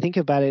enzyme, think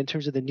about it in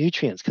terms of the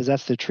nutrients, because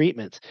that's the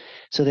treatment.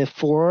 So the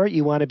 4,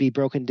 you want to be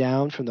broken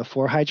down from the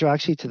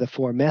 4-hydroxy to the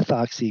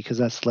 4-methoxy, because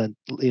that's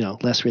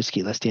less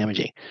risky, less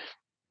damaging.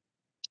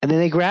 And then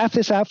they graph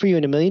this out for you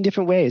in a million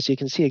different ways, so you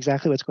can see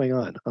exactly what's going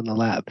on the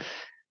lab.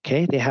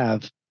 Okay, they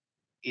have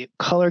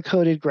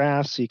color-coded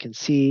graphs, so you can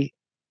see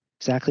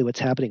exactly what's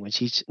happening with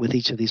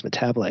each of these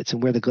metabolites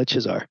and where the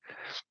glitches are.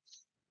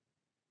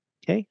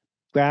 Okay,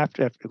 graph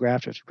after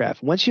graph after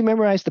graph. Once you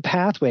memorize the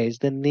pathways,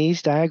 then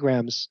these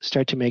diagrams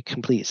start to make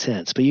complete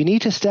sense. But you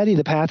need to study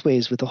the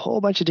pathways with a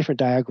whole bunch of different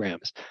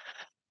diagrams.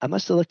 I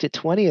must have looked at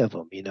 20 of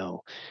them,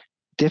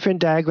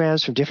 different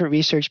diagrams from different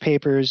research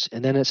papers,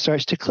 and then it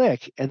starts to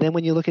click. And then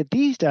when you look at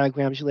these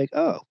diagrams, you're like,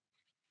 oh,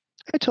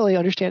 I totally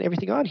understand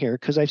everything on here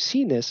because I've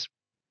seen this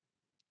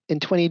in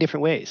 20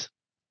 different ways.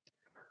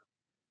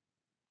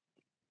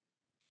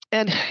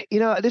 And,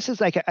 this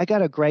is like, I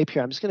got a gripe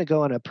here. I'm just going to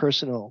go on a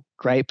personal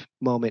gripe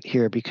moment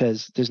here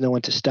because there's no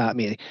one to stop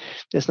me.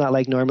 It's not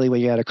like normally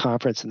when you're at a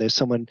conference and there's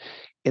someone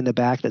in the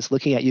back that's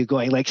looking at you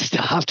going like,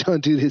 stop,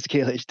 don't do this,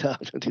 Kalish,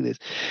 stop, don't do this.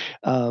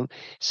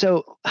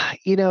 So,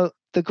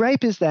 the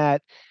gripe is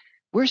that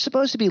we're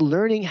supposed to be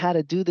learning how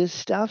to do this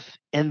stuff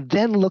and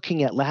then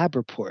looking at lab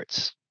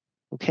reports.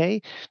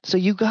 Okay, so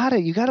you gotta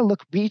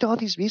read all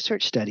these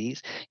research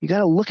studies. You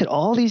gotta look at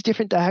all these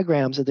different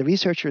diagrams that the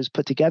researchers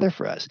put together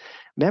for us.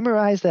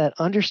 Memorize that,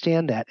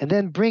 understand that, and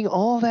then bring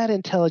all that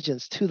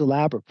intelligence to the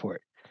lab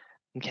report.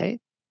 Okay,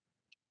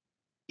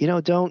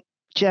 don't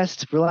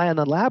just rely on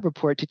the lab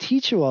report to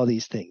teach you all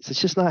these things.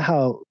 It's just not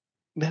how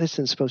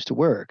medicine is supposed to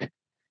work.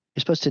 You're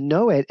supposed to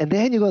know it, and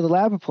then you go to the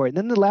lab report, and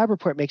then the lab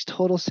report makes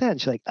total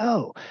sense. You're like,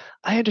 oh,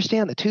 I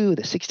understand the 2,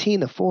 the 16,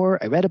 the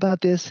 4. I read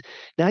about this.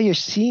 Now you're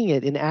seeing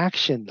it in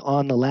action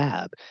on the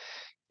lab.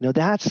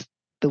 That's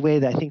the way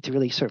that I think to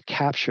really sort of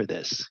capture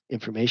this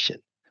information.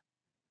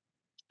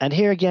 And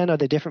here again are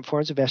the different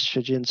forms of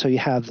estrogen. So you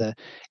have the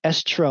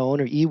estrone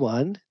or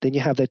E1, then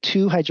you have the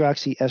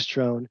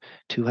 2-hydroxyestrone,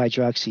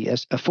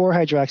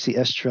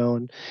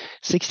 4-hydroxyestrone,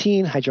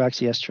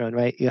 16-hydroxyestrone,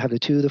 right? You have the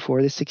 2, the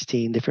 4, the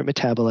 16, different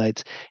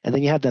metabolites. And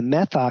then you have the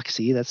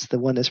methoxy, that's the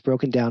one that's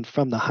broken down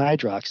from the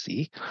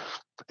hydroxy.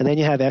 And then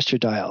you have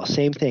estradiol,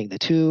 same thing, the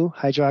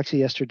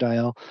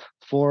 2-hydroxyestradiol,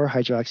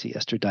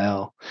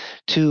 4-hydroxyestradiol,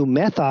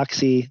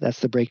 2-methoxy, that's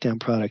the breakdown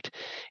product,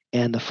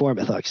 and the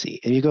 4-methoxy.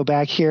 And you go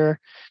back here,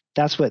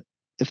 that's what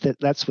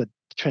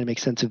trying to make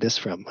sense of this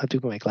from. I have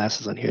to put my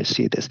glasses on here to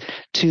see this.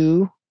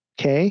 2,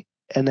 okay,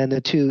 and then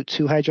the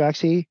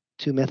 2-hydroxy,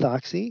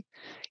 2-methoxy,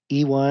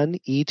 E1,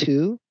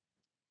 E2,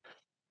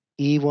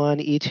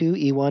 E1,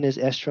 E2. E1 is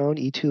estrone,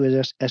 E2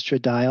 is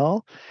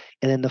estradiol,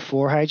 and then the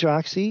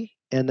 4-hydroxy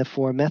and the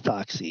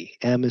 4-methoxy.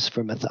 M is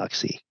for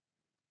methoxy.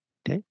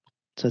 Okay,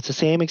 so it's the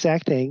same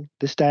exact thing.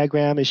 This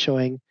diagram is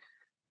showing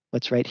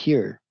what's right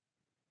here.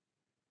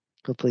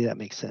 Hopefully that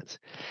makes sense.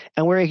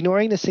 And we're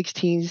ignoring the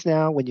 16s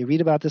now. When you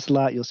read about this a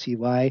lot, you'll see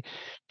why.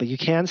 But you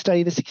can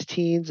study the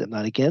 16s. I'm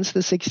not against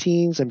the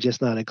 16s. I'm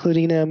just not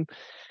including them.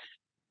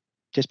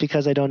 Just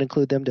because I don't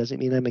include them doesn't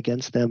mean I'm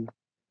against them.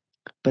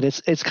 But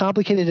it's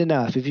complicated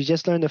enough. If you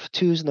just learn the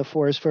 2s and the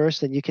 4s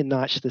first, then you can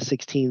notch the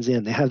 16s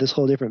in. They have this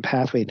whole different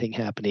pathway thing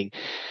happening.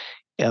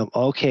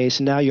 Okay,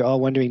 so now you're all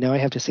wondering, now I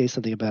have to say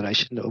something about it. I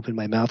shouldn't open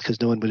my mouth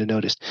because no one would have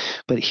noticed.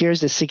 But here's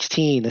the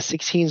 16. The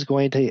 16 is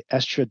going to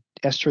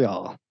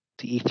estriol,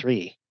 to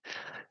E3.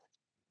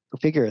 Go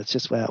figure, it's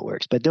just how it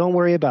works. But don't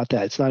worry about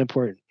that. It's not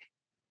important.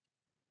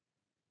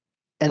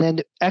 And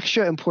then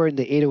extra important,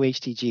 the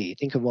 8-OHTG.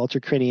 Think of Walter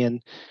Crinian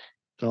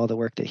and all the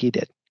work that he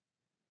did.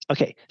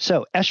 Okay,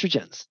 so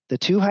estrogens, the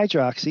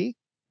 2-hydroxy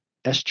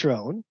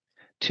estrone,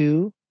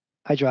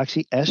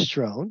 2-hydroxy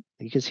estrone.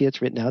 You can see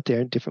it's written out there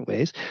in different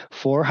ways.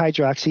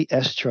 4-hydroxy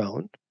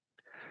estrone,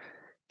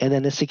 and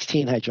then the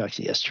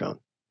 16-hydroxy estrone.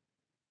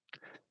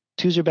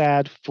 2s are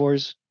bad,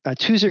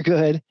 2s are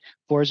good,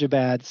 4s are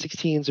bad,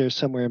 16s are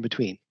somewhere in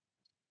between.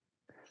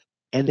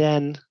 And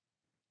then,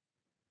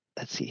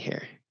 let's see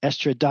here,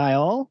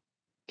 estradiol,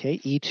 okay,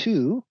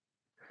 E2.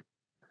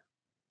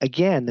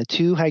 Again, the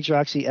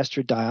 2-hydroxy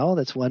estradiol,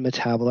 that's one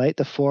metabolite,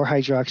 the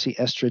 4-hydroxy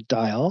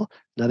estradiol,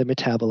 another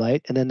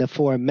metabolite, and then the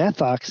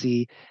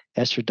 4-methoxy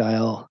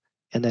estradiol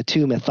and the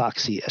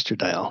 2-methoxy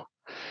estradiol.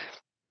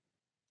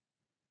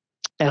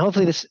 And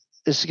hopefully this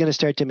is going to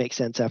start to make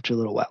sense after a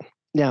little while.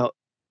 Now,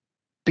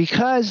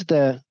 because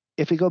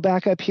if we go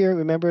back up here,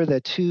 remember the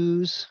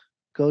 2s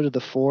go to the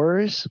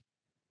 4s.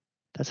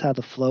 That's how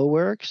the flow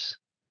works.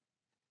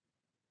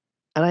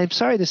 And I'm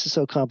sorry this is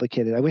so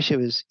complicated. I wish it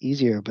was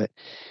easier, but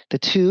the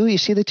 2, you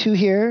see the 2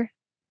 here?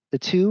 The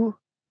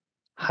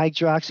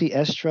 2-hydroxy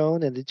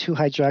estrone and the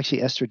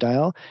 2-hydroxy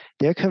estradiol,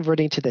 they're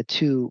converting to the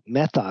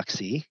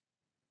 2-methoxy.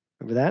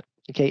 Remember that?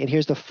 Okay, and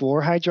here's the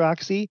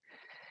 4-hydroxy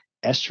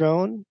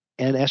estrone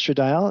and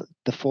estradiol.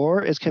 The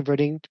 4 is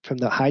converting from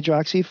the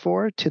hydroxy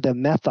 4 to the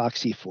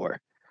methoxy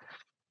 4.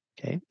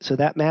 Okay, so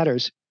that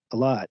matters a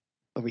lot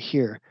over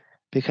here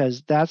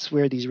because that's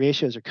where these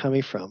ratios are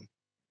coming from.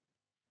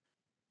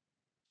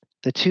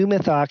 The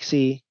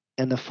 2-methoxy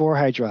and the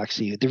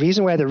 4-hydroxy. The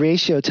reason why the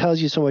ratio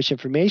tells you so much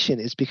information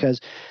is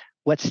because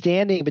what's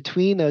standing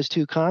between those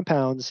two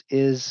compounds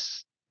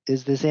is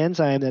this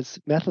enzyme that's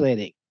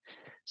methylating.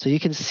 So you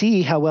can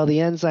see how well the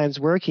enzyme's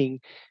working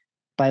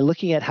by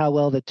looking at how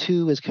well the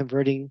 2 is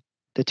converting,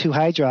 the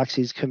 2-hydroxy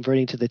is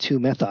converting to the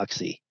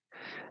 2-methoxy.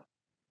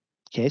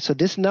 Okay, so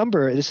this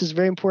number, this is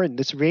very important,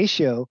 this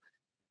ratio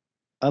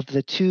of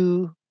the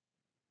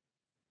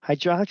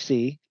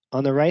 2-hydroxy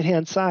on the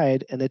right-hand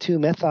side and the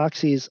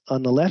 2-methoxys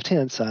on the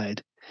left-hand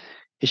side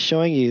is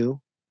showing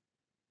you,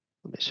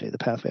 let me show you the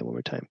pathway one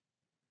more time.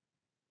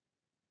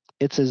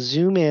 It's a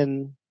zoom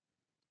in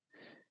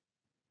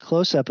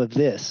close-up of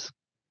this.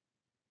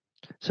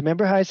 So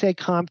remember how I said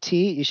CompT?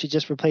 You should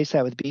just replace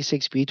that with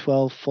B6,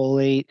 B12,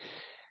 folate,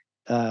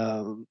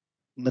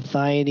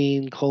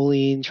 methionine,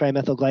 choline,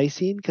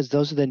 trimethylglycine, because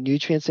those are the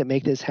nutrients that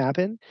make this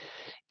happen.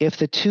 If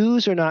the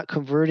 2s are not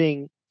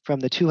converting from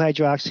the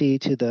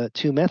 2-hydroxy to the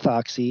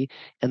 2-methoxy,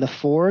 and the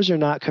 4s are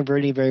not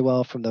converting very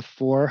well from the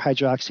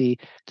 4-hydroxy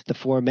to the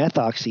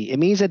 4-methoxy, it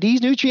means that these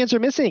nutrients are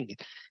missing.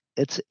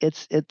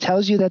 It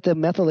tells you that the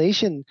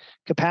methylation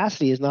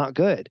capacity is not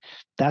good.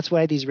 That's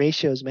why these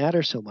ratios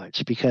matter so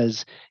much,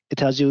 because it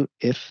tells you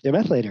if they're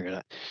methylating or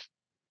not.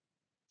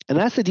 And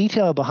that's the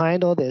detail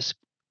behind all this.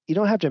 You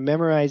don't have to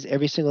memorize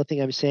every single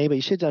thing I'm saying, but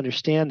you should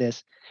understand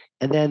this.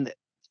 And then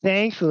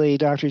thankfully,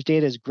 Doctor's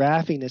Data is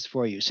graphing this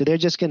for you. So they're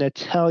just going to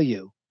tell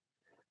you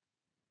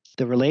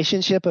the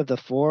relationship of the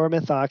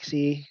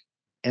 4-methoxy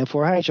and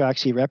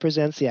 4-hydroxy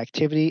represents the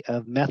activity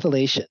of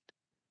methylation,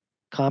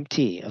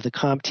 CompT, of the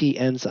CompT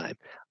enzyme.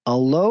 A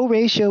low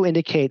ratio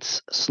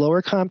indicates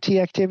slower CompT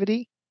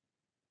activity.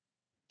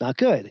 Not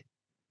good,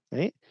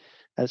 right?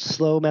 That's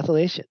slow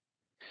methylation.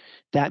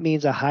 That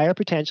means a higher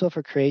potential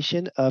for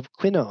creation of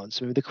quinones.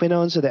 Remember, the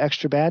quinones are the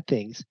extra bad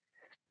things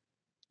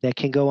that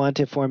can go on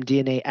to form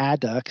DNA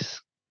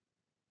adducts.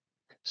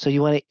 So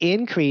you want to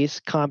increase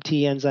CompT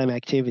enzyme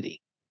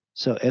activity.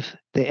 So if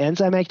the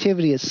enzyme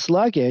activity is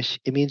sluggish,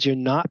 it means you're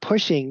not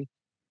pushing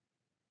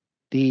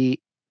the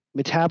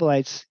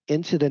metabolites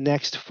into the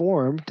next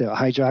form, the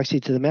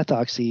hydroxy to the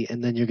methoxy,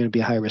 and then you're going to be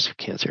a high risk of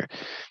cancer.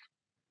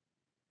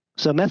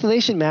 So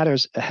methylation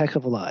matters a heck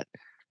of a lot.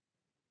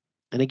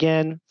 And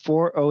again,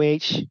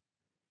 4-OH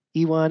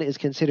E1 is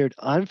considered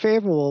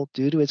unfavorable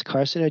due to its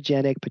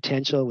carcinogenic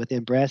potential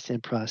within breast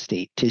and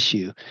prostate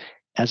tissue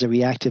as a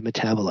reactive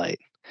metabolite.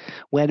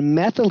 When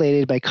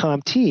methylated by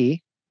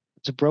COMT,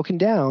 it's broken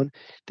down,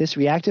 this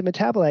reactive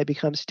metabolite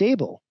becomes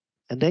stable,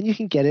 and then you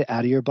can get it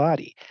out of your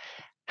body.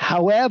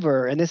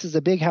 However, and this is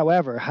a big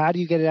however, how do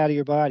you get it out of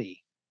your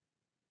body?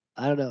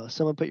 I don't know.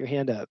 Someone put your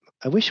hand up.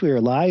 I wish we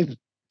were live.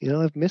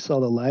 I've missed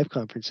all the live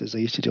conferences I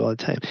used to do all the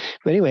time.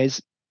 But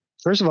anyways,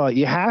 first of all,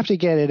 you have to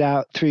get it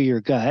out through your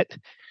gut.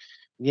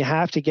 You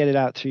have to get it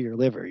out through your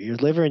liver. Your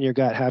liver and your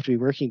gut have to be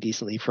working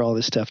decently for all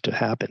this stuff to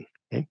happen.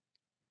 Okay?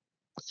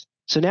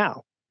 So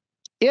now,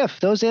 if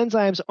those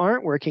enzymes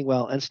aren't working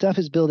well and stuff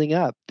is building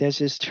up, there's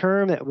this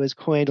term that was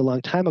coined a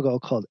long time ago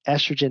called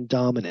estrogen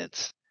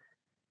dominance.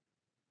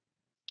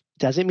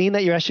 Doesn't mean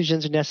that your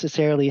estrogens are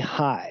necessarily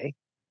high,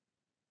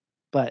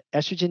 but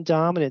estrogen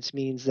dominance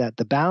means that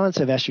the balance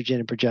of estrogen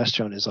and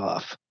progesterone is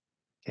off.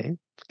 Okay?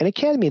 And it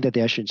can mean that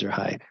the estrogens are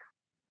high.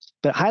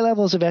 But high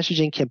levels of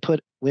estrogen can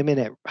put women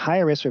at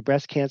higher risk for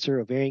breast cancer,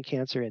 ovarian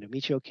cancer,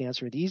 endometrial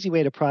cancer. The easy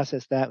way to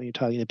process that when you're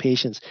talking to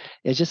patients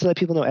is just to let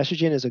people know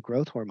estrogen is a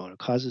growth hormone. It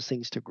causes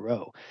things to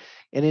grow.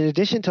 And in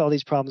addition to all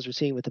these problems we're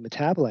seeing with the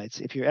metabolites,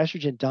 if you're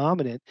estrogen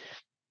dominant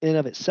in and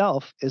of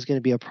itself is going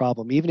to be a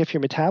problem, even if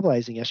you're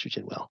metabolizing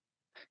estrogen well.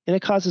 And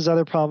it causes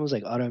other problems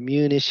like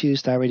autoimmune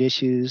issues, thyroid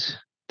issues,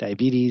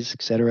 diabetes,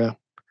 etc.,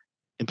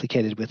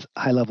 implicated with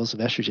high levels of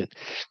estrogen.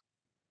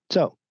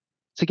 So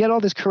to get all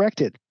this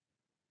corrected,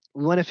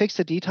 we want to fix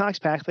the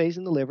detox pathways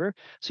in the liver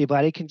so your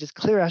body can just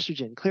clear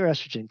estrogen, clear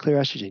estrogen, clear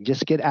estrogen.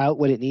 Just get out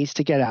what it needs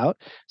to get out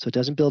so it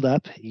doesn't build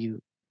up. You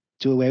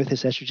do away with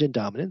this estrogen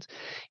dominance.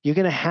 You're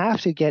going to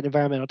have to get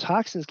environmental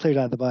toxins cleared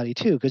out of the body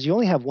too, because you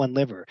only have one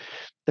liver.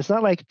 It's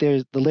not like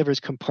the liver's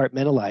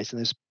compartmentalized and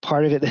there's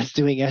part of it that's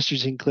doing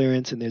estrogen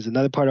clearance and there's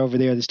another part over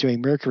there that's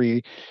doing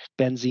mercury,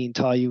 benzene,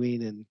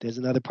 toluene, and there's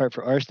another part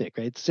for arsenic,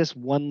 right? It's just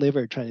one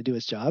liver trying to do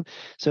its job.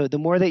 So the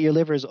more that your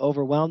liver is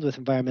overwhelmed with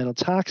environmental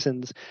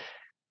toxins,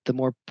 the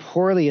more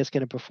poorly it's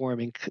going to perform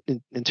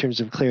in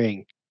terms of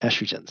clearing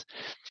estrogens.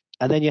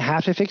 And then you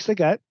have to fix the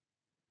gut.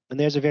 And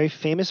there's a very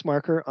famous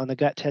marker on the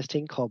gut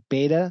testing called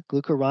beta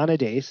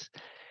glucuronidase,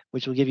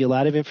 which will give you a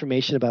lot of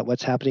information about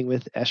what's happening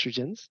with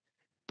estrogens.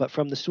 But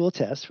from the stool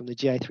test, from the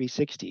GI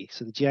 360.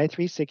 So the GI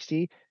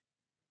 360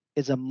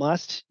 is a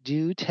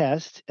must-do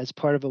test as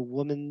part of a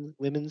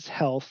women's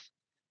health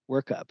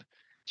workup.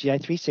 GI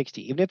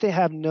 360, even if they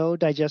have no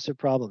digestive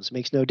problems,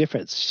 makes no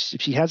difference.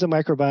 If she has a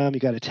microbiome, you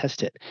got to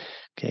test it.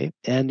 Okay.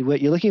 And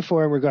what you're looking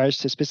for in regards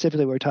to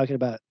specifically what we're talking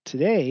about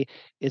today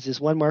is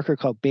this one marker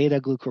called beta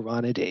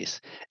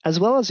glucuronidase, as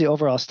well as the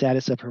overall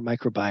status of her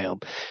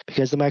microbiome,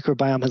 because the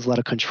microbiome has a lot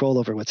of control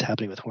over what's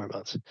happening with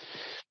hormones.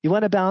 You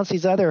want to balance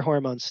these other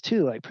hormones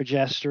too, like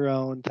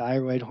progesterone,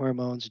 thyroid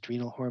hormones,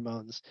 adrenal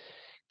hormones.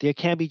 There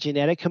can be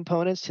genetic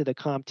components to the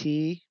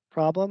COMT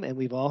problem, and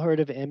we've all heard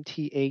of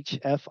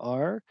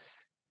MTHFR,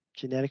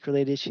 genetic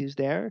related issues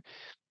there.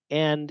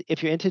 And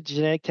if you're into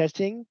genetic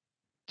testing,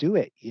 do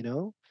it,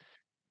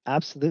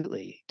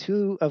 absolutely.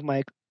 Two of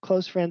my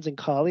close friends and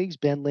colleagues,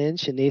 Ben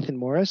Lynch and Nathan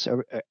Morris,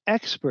 are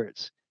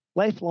experts,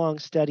 lifelong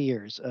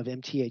studiers of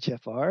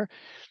MTHFR.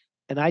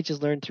 And I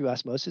just learned through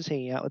osmosis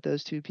hanging out with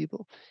those two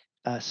people.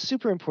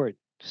 Super important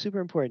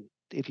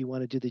if you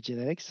want to do the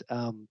genetics.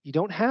 You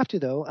don't have to,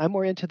 though. I'm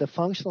more into the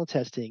functional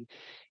testing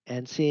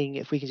and seeing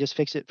if we can just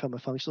fix it from a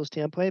functional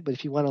standpoint. But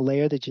if you want to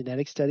layer the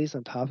genetic studies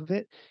on top of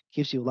it,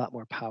 gives you a lot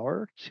more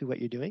power to what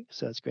you're doing.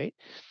 So that's great.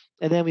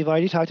 And then we've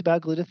already talked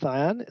about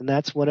glutathione, and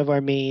that's one of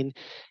our main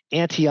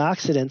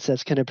antioxidants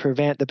that's going to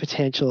prevent the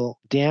potential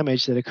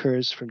damage that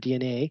occurs from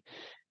DNA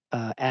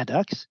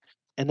adducts.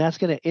 And that's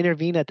going to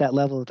intervene at that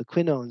level of the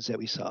quinones that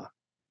we saw.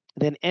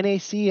 Then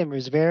NAC and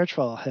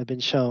resveratrol have been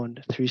shown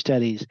through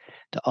studies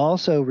to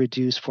also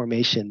reduce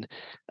formation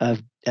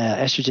of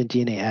estrogen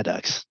DNA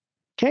adducts.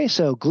 Okay,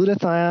 so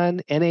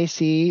glutathione,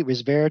 NAC,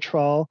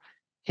 resveratrol,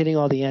 hitting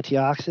all the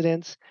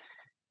antioxidants,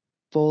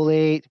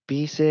 folate,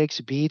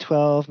 B6,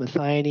 B12,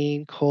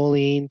 methionine,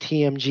 choline,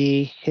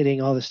 TMG,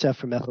 hitting all the stuff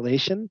for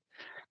methylation,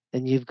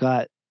 and you've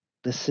got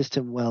the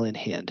system well in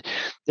hand.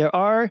 There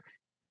are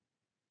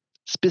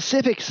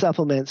specific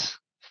supplements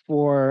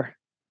for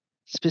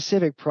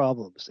specific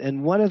problems.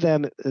 And one of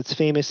them that's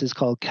famous is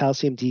called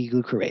calcium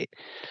D-glucarate.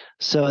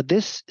 So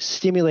this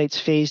stimulates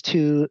phase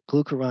 2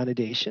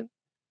 glucuronidation,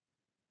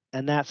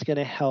 and that's going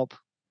to help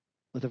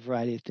with a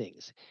variety of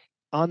things.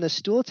 On the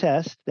stool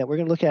test that we're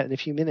going to look at in a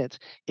few minutes,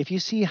 if you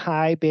see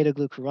high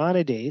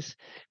beta-glucuronidase,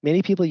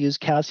 many people use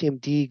calcium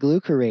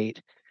D-glucarate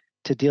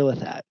to deal with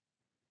that.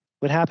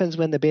 What happens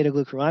when the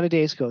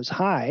beta-glucuronidase goes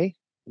high,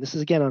 and this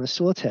is again on a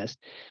stool test,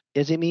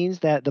 is it means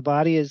that the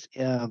body is,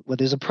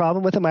 there's a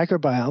problem with the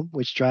microbiome,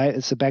 which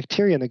it's the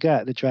bacteria in the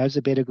gut that drives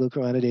the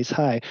beta-glucuronidase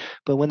high.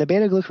 But when the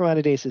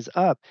beta-glucuronidase is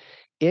up,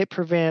 it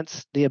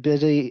prevents the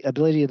ability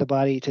of the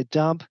body to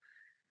dump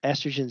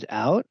estrogens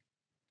out,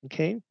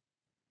 okay?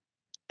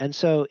 And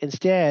so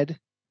instead,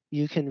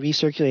 you can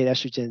recirculate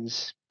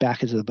estrogens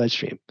back into the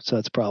bloodstream. So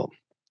it's a problem.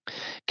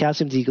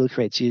 Calcium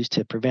D-glucarate is used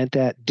to prevent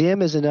that.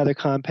 DIM is another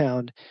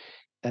compound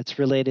That's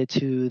related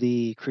to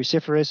the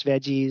cruciferous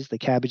veggies, the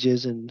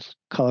cabbages and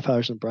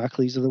cauliflowers and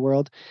broccolis of the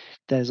world.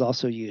 That is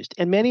also used.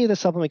 And many of the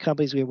supplement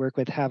companies we work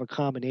with have a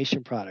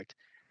combination product,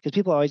 because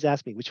people always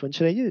ask me, which one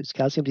should I use,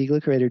 calcium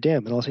D-glucarate or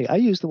DIM? And I'll say, I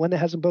use the one that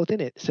has them both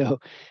in it. So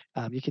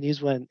you can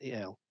use one,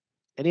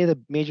 any of the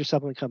major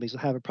supplement companies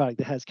will have a product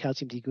that has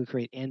calcium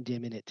D-glucarate and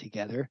DIM in it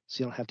together.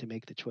 So you don't have to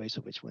make the choice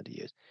of which one to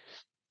use.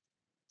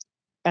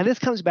 And this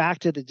comes back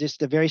to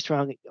just a very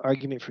strong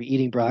argument for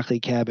eating broccoli,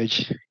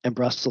 cabbage, and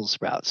Brussels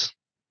sprouts.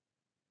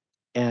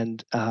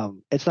 And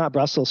it's not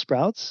Brussels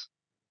sprouts,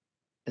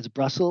 it's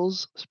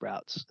Brussels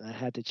sprouts. I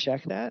had to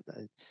check that.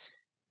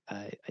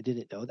 I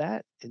didn't know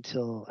that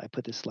until I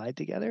put this slide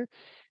together,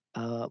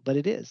 but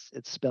it is.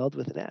 It's spelled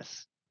with an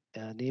S,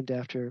 named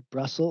after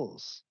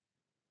Brussels.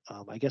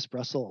 I guess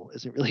Brussels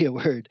isn't really a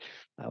word.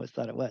 I always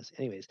thought it was.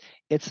 Anyways,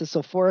 it's the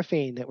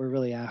sulforaphane that we're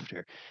really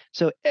after.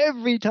 So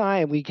every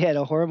time we get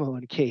a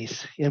hormone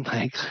case in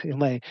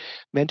my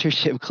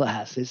mentorship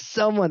class, there's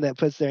someone that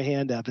puts their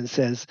hand up and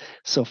says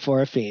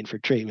sulforaphane for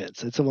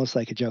treatments. It's almost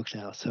like a joke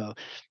now. So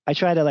I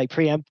try to like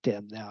preempt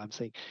them now. I'm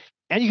saying,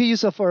 and you can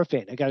use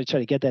sulforaphane. I got to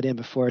try to get that in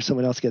before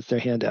someone else gets their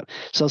hand up.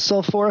 So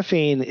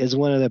sulforaphane is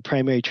one of the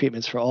primary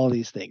treatments for all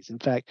these things. In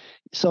fact,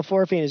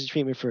 sulforaphane is a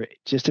treatment for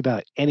just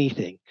about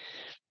anything.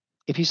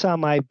 If you saw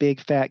My Big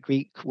Fat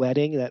Greek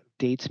Wedding, that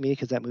dates me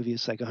because that movie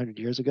was like 100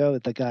 years ago.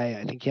 The guy,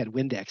 I think he had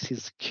Windex.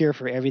 His cure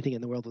for everything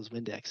in the world was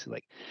Windex. He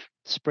like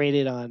sprayed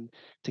it on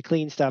to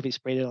clean stuff. He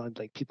sprayed it on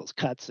like people's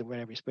cuts and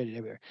whatever. He sprayed it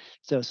everywhere.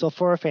 So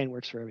sulforaphane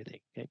works for everything.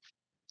 Okay.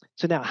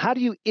 So now, how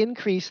do you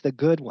increase the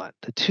good one,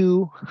 the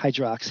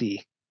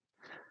 2-hydroxy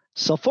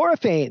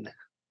sulforaphane,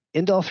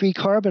 indole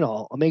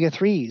 3-carbinol,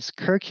 omega-3s,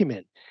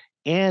 curcumin,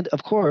 and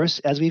of course,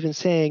 as we've been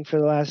saying for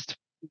the last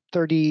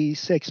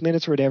 36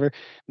 minutes or whatever,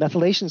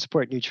 methylation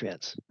support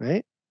nutrients,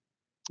 right?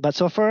 But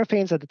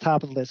sulforaphane's at the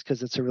top of the list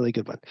because it's a really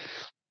good one.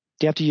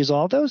 Do you have to use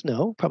all of those?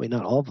 No, probably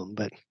not all of them,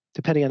 but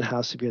depending on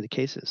how severe the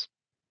case is.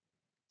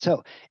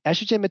 So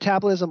estrogen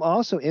metabolism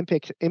also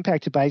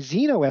impacted by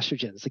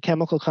xenoestrogens, the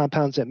chemical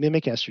compounds that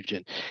mimic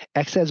estrogen,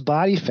 excess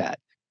body fat.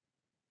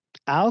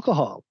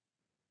 Alcohol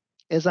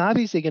is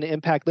obviously going to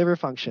impact liver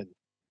function.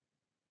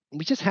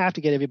 We just have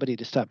to get everybody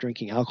to stop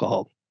drinking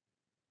alcohol.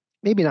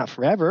 Maybe not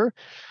forever.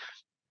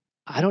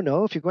 I don't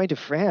know, if you're going to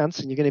France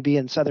and you're going to be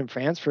in southern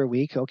France for a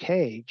week,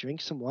 okay,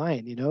 drink some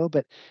wine,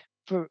 but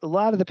for a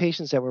lot of the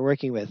patients that we're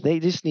working with, they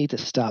just need to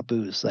stop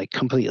booze, like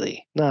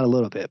completely, not a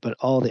little bit, but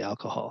all the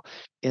alcohol.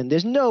 And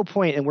there's no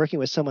point in working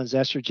with someone's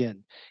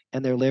estrogen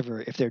and their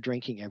liver if they're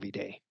drinking every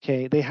day,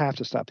 okay? They have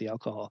to stop the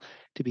alcohol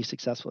to be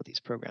successful at these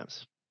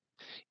programs.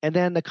 And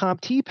then the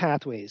COMT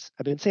pathways,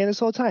 I've been saying this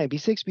whole time,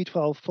 B6,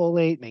 B12,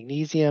 folate,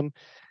 magnesium.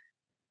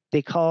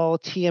 They call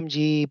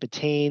TMG,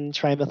 betaine,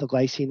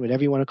 trimethylglycine,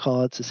 whatever you want to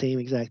call it. It's the same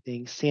exact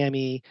thing.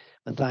 SAMe,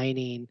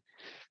 methionine.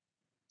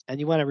 And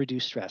you want to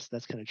reduce stress.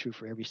 That's kind of true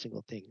for every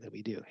single thing that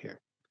we do here.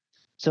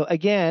 So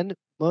again,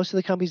 most of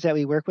the companies that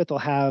we work with will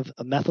have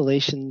a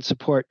methylation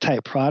support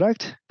type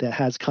product that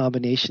has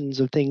combinations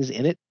of things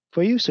in it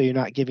for you. So you're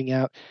not giving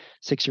out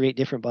 6 or 8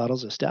 different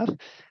bottles of stuff.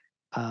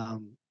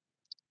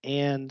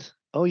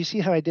 You see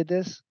how I did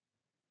this?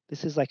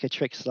 This is like a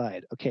trick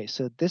slide. Okay,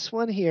 so this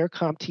one here,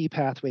 COMT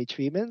pathway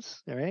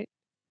treatments, all right?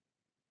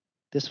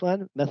 This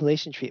one,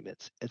 methylation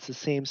treatments. It's the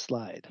same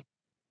slide.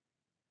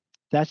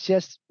 That's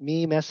just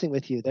me messing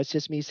with you. That's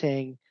just me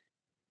saying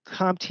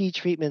COMT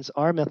treatments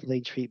are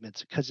methylation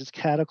treatments because it's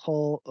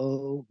catechol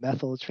O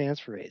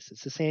methyltransferase.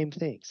 It's the same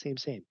thing, same.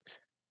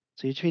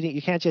 So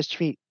you can't just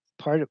treat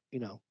part of,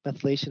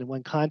 methylation in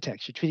one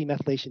context. You're treating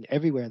methylation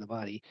everywhere in the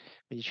body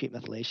when you treat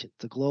methylation.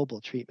 It's a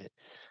global treatment.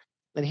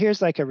 And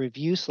here's like a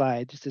review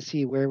slide just to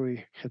see where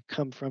we have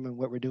come from and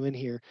what we're doing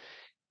here.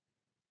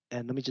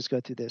 And let me just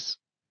go through this.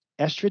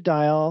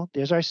 Estradiol,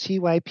 there's our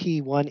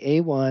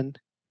CYP1A1,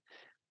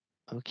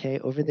 okay,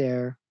 over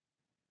there.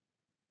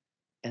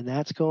 And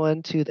that's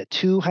going to the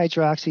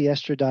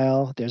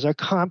 2-hydroxyestradiol. There's our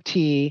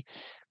COMT.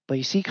 But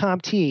you see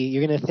COMT,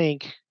 you're going to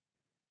think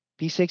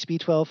B6,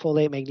 B12,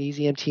 folate,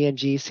 magnesium,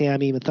 TMG,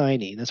 SAMe,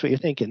 methionine. That's what you're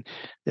thinking.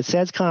 It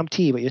says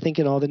COMT, but you're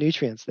thinking all the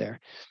nutrients there.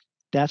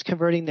 That's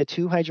converting the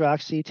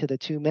 2-hydroxy to the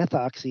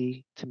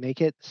 2-methoxy to make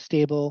it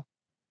stable,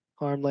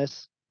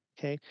 harmless,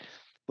 okay?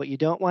 What you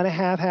don't want to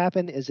have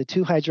happen is the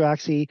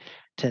 2-hydroxy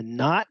to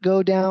not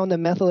go down the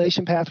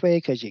methylation pathway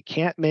because you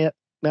can't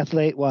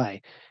methylate.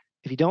 Why?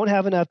 If you don't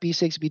have enough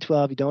B6,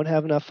 B12, you don't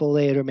have enough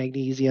folate or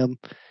magnesium,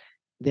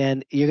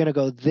 then you're going to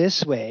go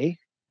this way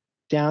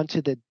down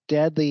to the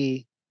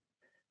deadly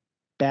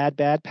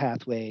bad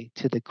pathway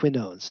to the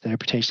quinones that are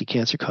potentially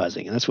cancer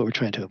causing. And that's what we're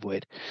trying to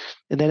avoid.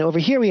 And then over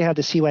here, we have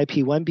the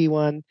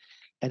CYP1B1.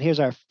 And here's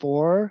our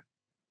 4.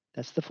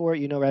 That's the 4,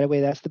 right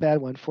away, that's the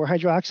bad one,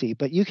 4-hydroxy.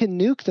 But you can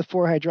nuke the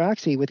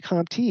 4-hydroxy with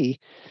COMT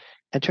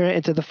and turn it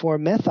into the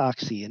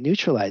 4-methoxy and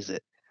neutralize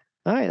it.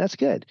 All right, that's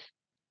good.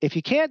 If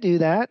you can't do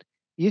that,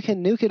 you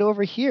can nuke it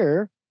over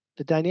here,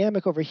 the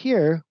dynamic over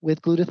here,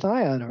 with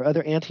glutathione or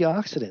other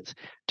antioxidants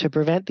to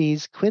prevent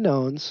these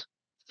quinones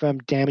from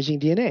damaging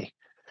DNA.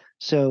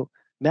 So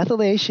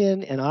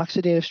Methylation and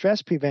oxidative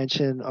stress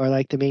prevention are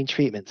like the main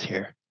treatments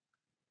here.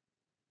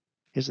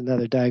 Here's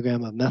another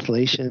diagram of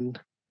methylation.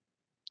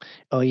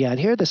 Oh yeah, and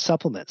here are the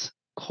supplements: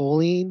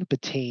 choline,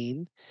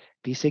 betaine,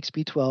 B6,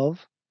 B12,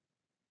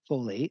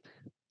 folate,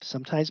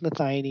 sometimes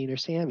methionine or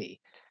SAMe.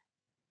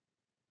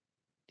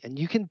 And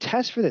you can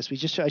test for this.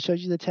 I showed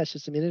you the test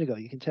just a minute ago.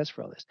 You can test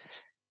for all this.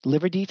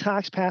 Liver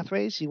detox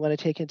pathways, you want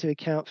to take into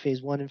account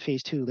phase 1 and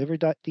phase 2 liver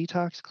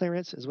detox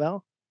clearance as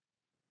well.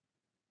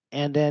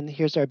 And then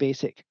here's our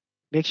basic.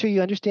 Make sure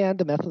you understand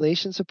the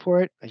methylation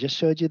support. I just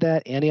showed you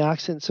that.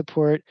 Antioxidant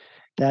support.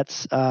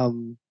 That's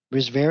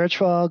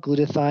resveratrol,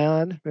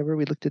 glutathione. Remember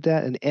we looked at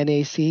that? And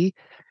NAC.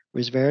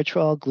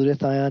 Resveratrol,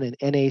 glutathione, and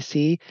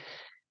NAC.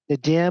 The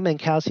DIM and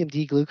calcium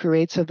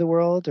D-glucurates of the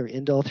world, or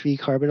indole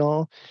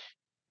 3-carbinol.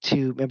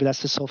 Remember,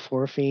 that's the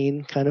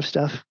sulforaphane kind of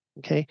stuff.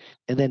 Okay.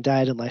 And then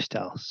diet and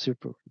lifestyle,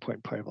 super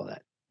important part of all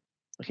that.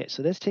 Okay,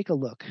 so let's take a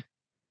look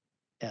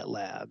at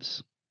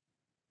labs.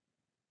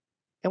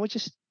 And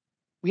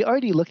we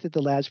already looked at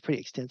the labs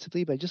pretty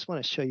extensively, but I just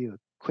want to show you a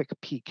quick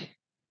peek.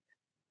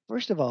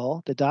 First of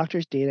all, the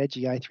doctor's data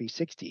GI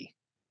 360.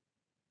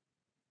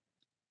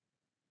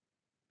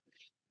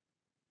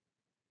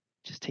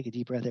 Just take a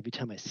deep breath every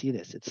time I see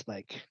this. It's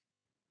like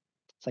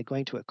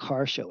going to a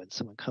car show and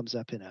someone comes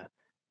up in a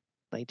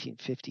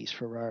 1950s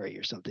Ferrari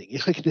or something. You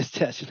look at this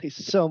test, there's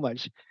so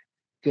much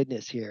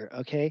goodness here,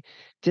 okay?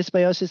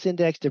 Dysbiosis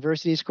index,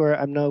 diversity score.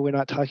 I know we're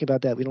not talking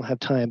about that. We don't have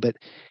time, but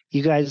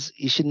you guys,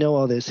 you should know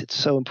all this. It's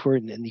so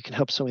important, and you can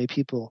help so many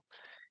people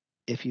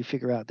if you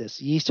figure out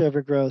this. Yeast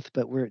overgrowth,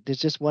 but there's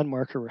just one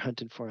marker we're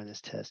hunting for on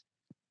this test.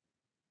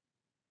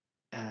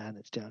 And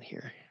it's down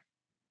here.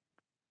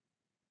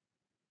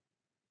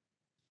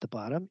 The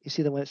bottom, you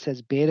see the one that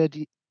says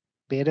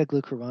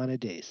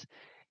beta-glucuronidase.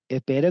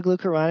 If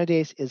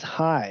beta-glucuronidase is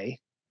high,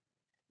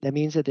 that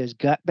means that there's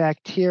gut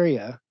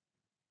bacteria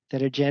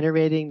that are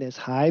generating this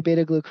high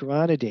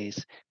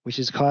beta-glucuronidase, which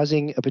is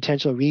causing a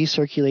potential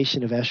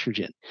recirculation of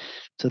estrogen.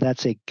 So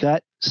that's a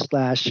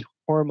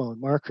gut/hormone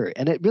marker.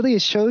 And it really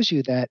shows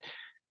you that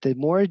the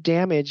more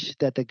damage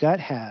that the gut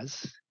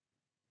has,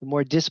 the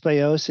more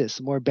dysbiosis,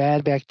 the more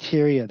bad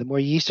bacteria, the more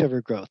yeast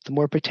overgrowth, the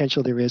more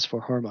potential there is for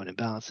hormone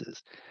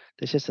imbalances.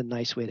 That's just a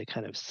nice way to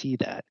kind of see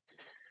that.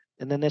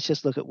 And then let's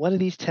just look at one of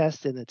these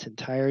tests in its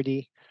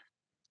entirety.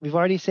 We've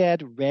already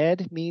said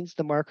red means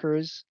the marker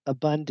is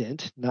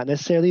abundant, not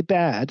necessarily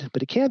bad,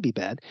 but it can be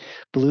bad.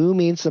 Blue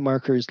means the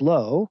marker is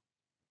low,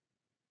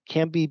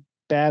 can be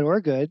bad or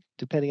good,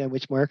 depending on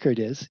which marker it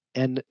is.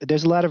 And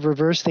there's a lot of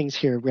reverse things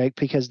here, right?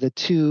 Because the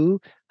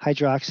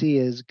 2-hydroxy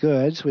is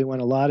good, so we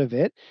want a lot of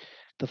it.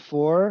 The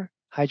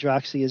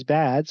 4-hydroxy is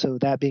bad, so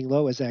that being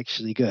low is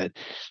actually good.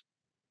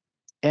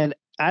 And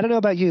I don't know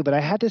about you, but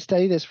I had to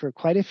study this for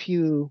quite a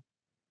few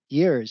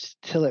years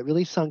till it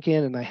really sunk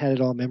in and I had it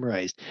all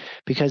memorized,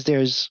 because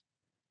it's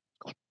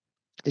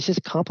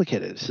just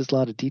complicated. It's just a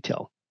lot of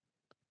detail.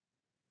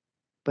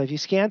 But if you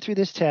scan through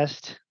this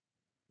test,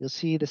 you'll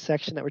see the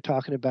section that we're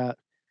talking about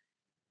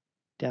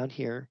down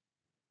here.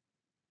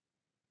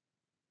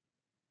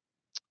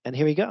 And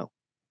here we go.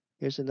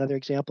 Here's another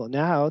example.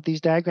 Now, these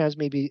diagrams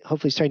may be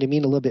hopefully starting to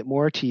mean a little bit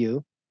more to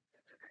you.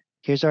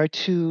 Here's our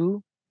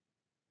 2-hydroxy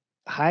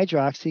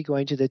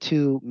going to the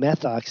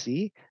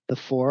 2-methoxy, the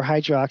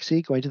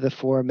 4-hydroxy going to the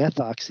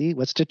 4-methoxy.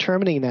 What's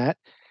determining that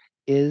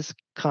is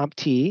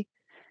COMT.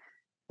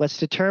 What's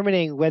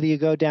determining whether you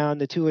go down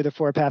the 2 or the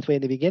 4 pathway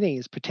in the beginning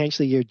is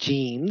potentially your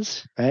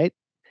genes, right?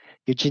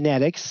 Your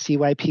genetics,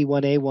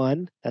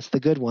 CYP1A1, that's the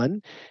good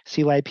one.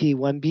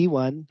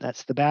 CYP1B1,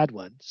 that's the bad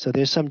one. So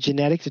there's some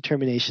genetic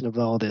determination of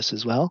all this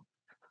as well.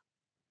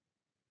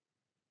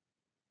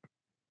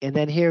 And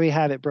then here we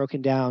have it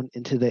broken down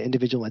into the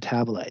individual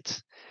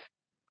metabolites.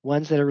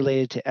 Ones that are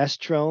related to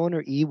estrone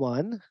or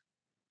E1,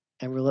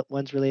 and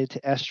ones related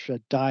to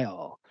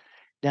estradiol.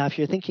 Now, if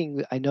you're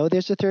thinking, I know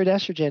there's a third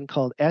estrogen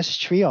called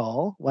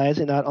estriol. Why is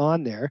it not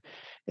on there?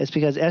 It's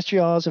because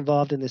estriol is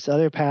involved in this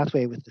other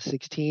pathway with the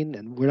 16,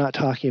 and we're not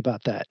talking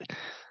about that.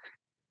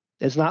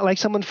 It's not like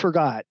someone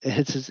forgot.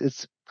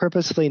 It's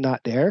purposefully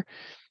not there.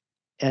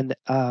 And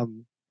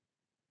in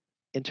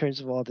terms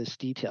of all this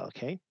detail,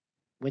 okay?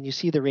 When you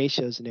see the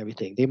ratios and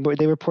everything,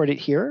 they report it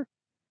here,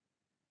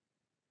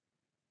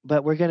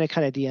 but we're going to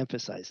kind of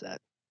de-emphasize that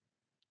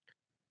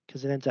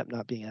because it ends up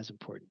not being as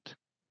important.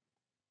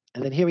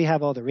 And then here we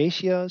have all the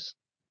ratios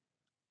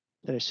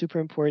that are super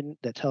important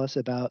that tell us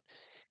about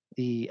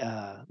the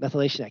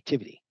methylation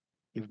activity.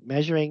 You're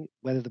measuring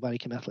whether the body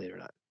can methylate or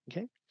not,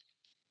 okay?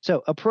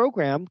 So a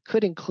program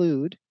could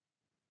include,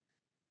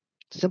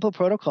 simple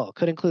protocol,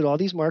 could include all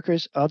these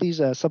markers, all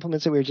these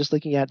supplements that we were just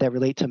looking at that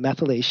relate to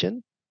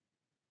methylation.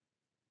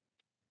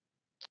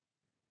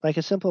 Like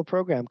a simple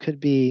program could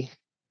be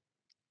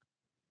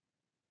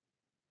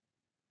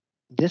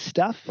this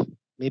stuff,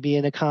 maybe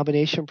in a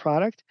combination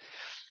product.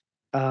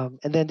 And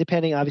then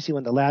depending, obviously,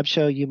 on the lab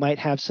show, you might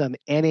have some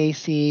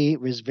NAC,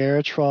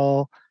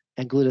 resveratrol,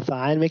 and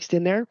glutathione mixed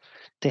in there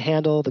to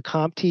handle the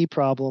COMT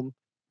problem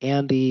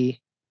and the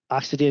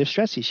oxidative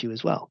stress issue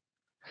as well.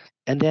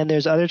 And then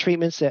there's other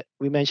treatments that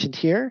we mentioned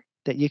here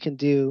that you can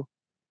do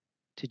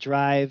to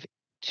drive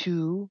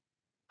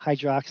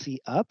 2-hydroxy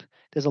up.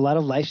 There's a lot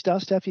of lifestyle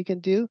stuff you can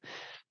do.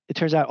 It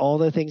turns out all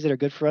the things that are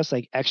good for us,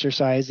 like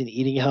exercise and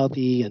eating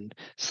healthy and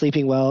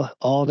sleeping well,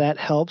 all that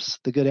helps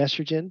the good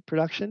estrogen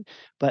production.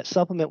 But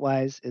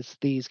supplement-wise, it's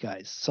these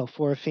guys: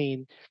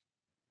 sulforaphane,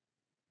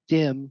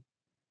 DIM,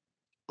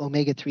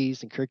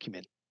 omega-3s, and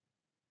curcumin.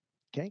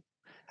 Okay.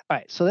 All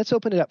right. So let's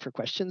open it up for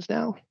questions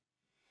now.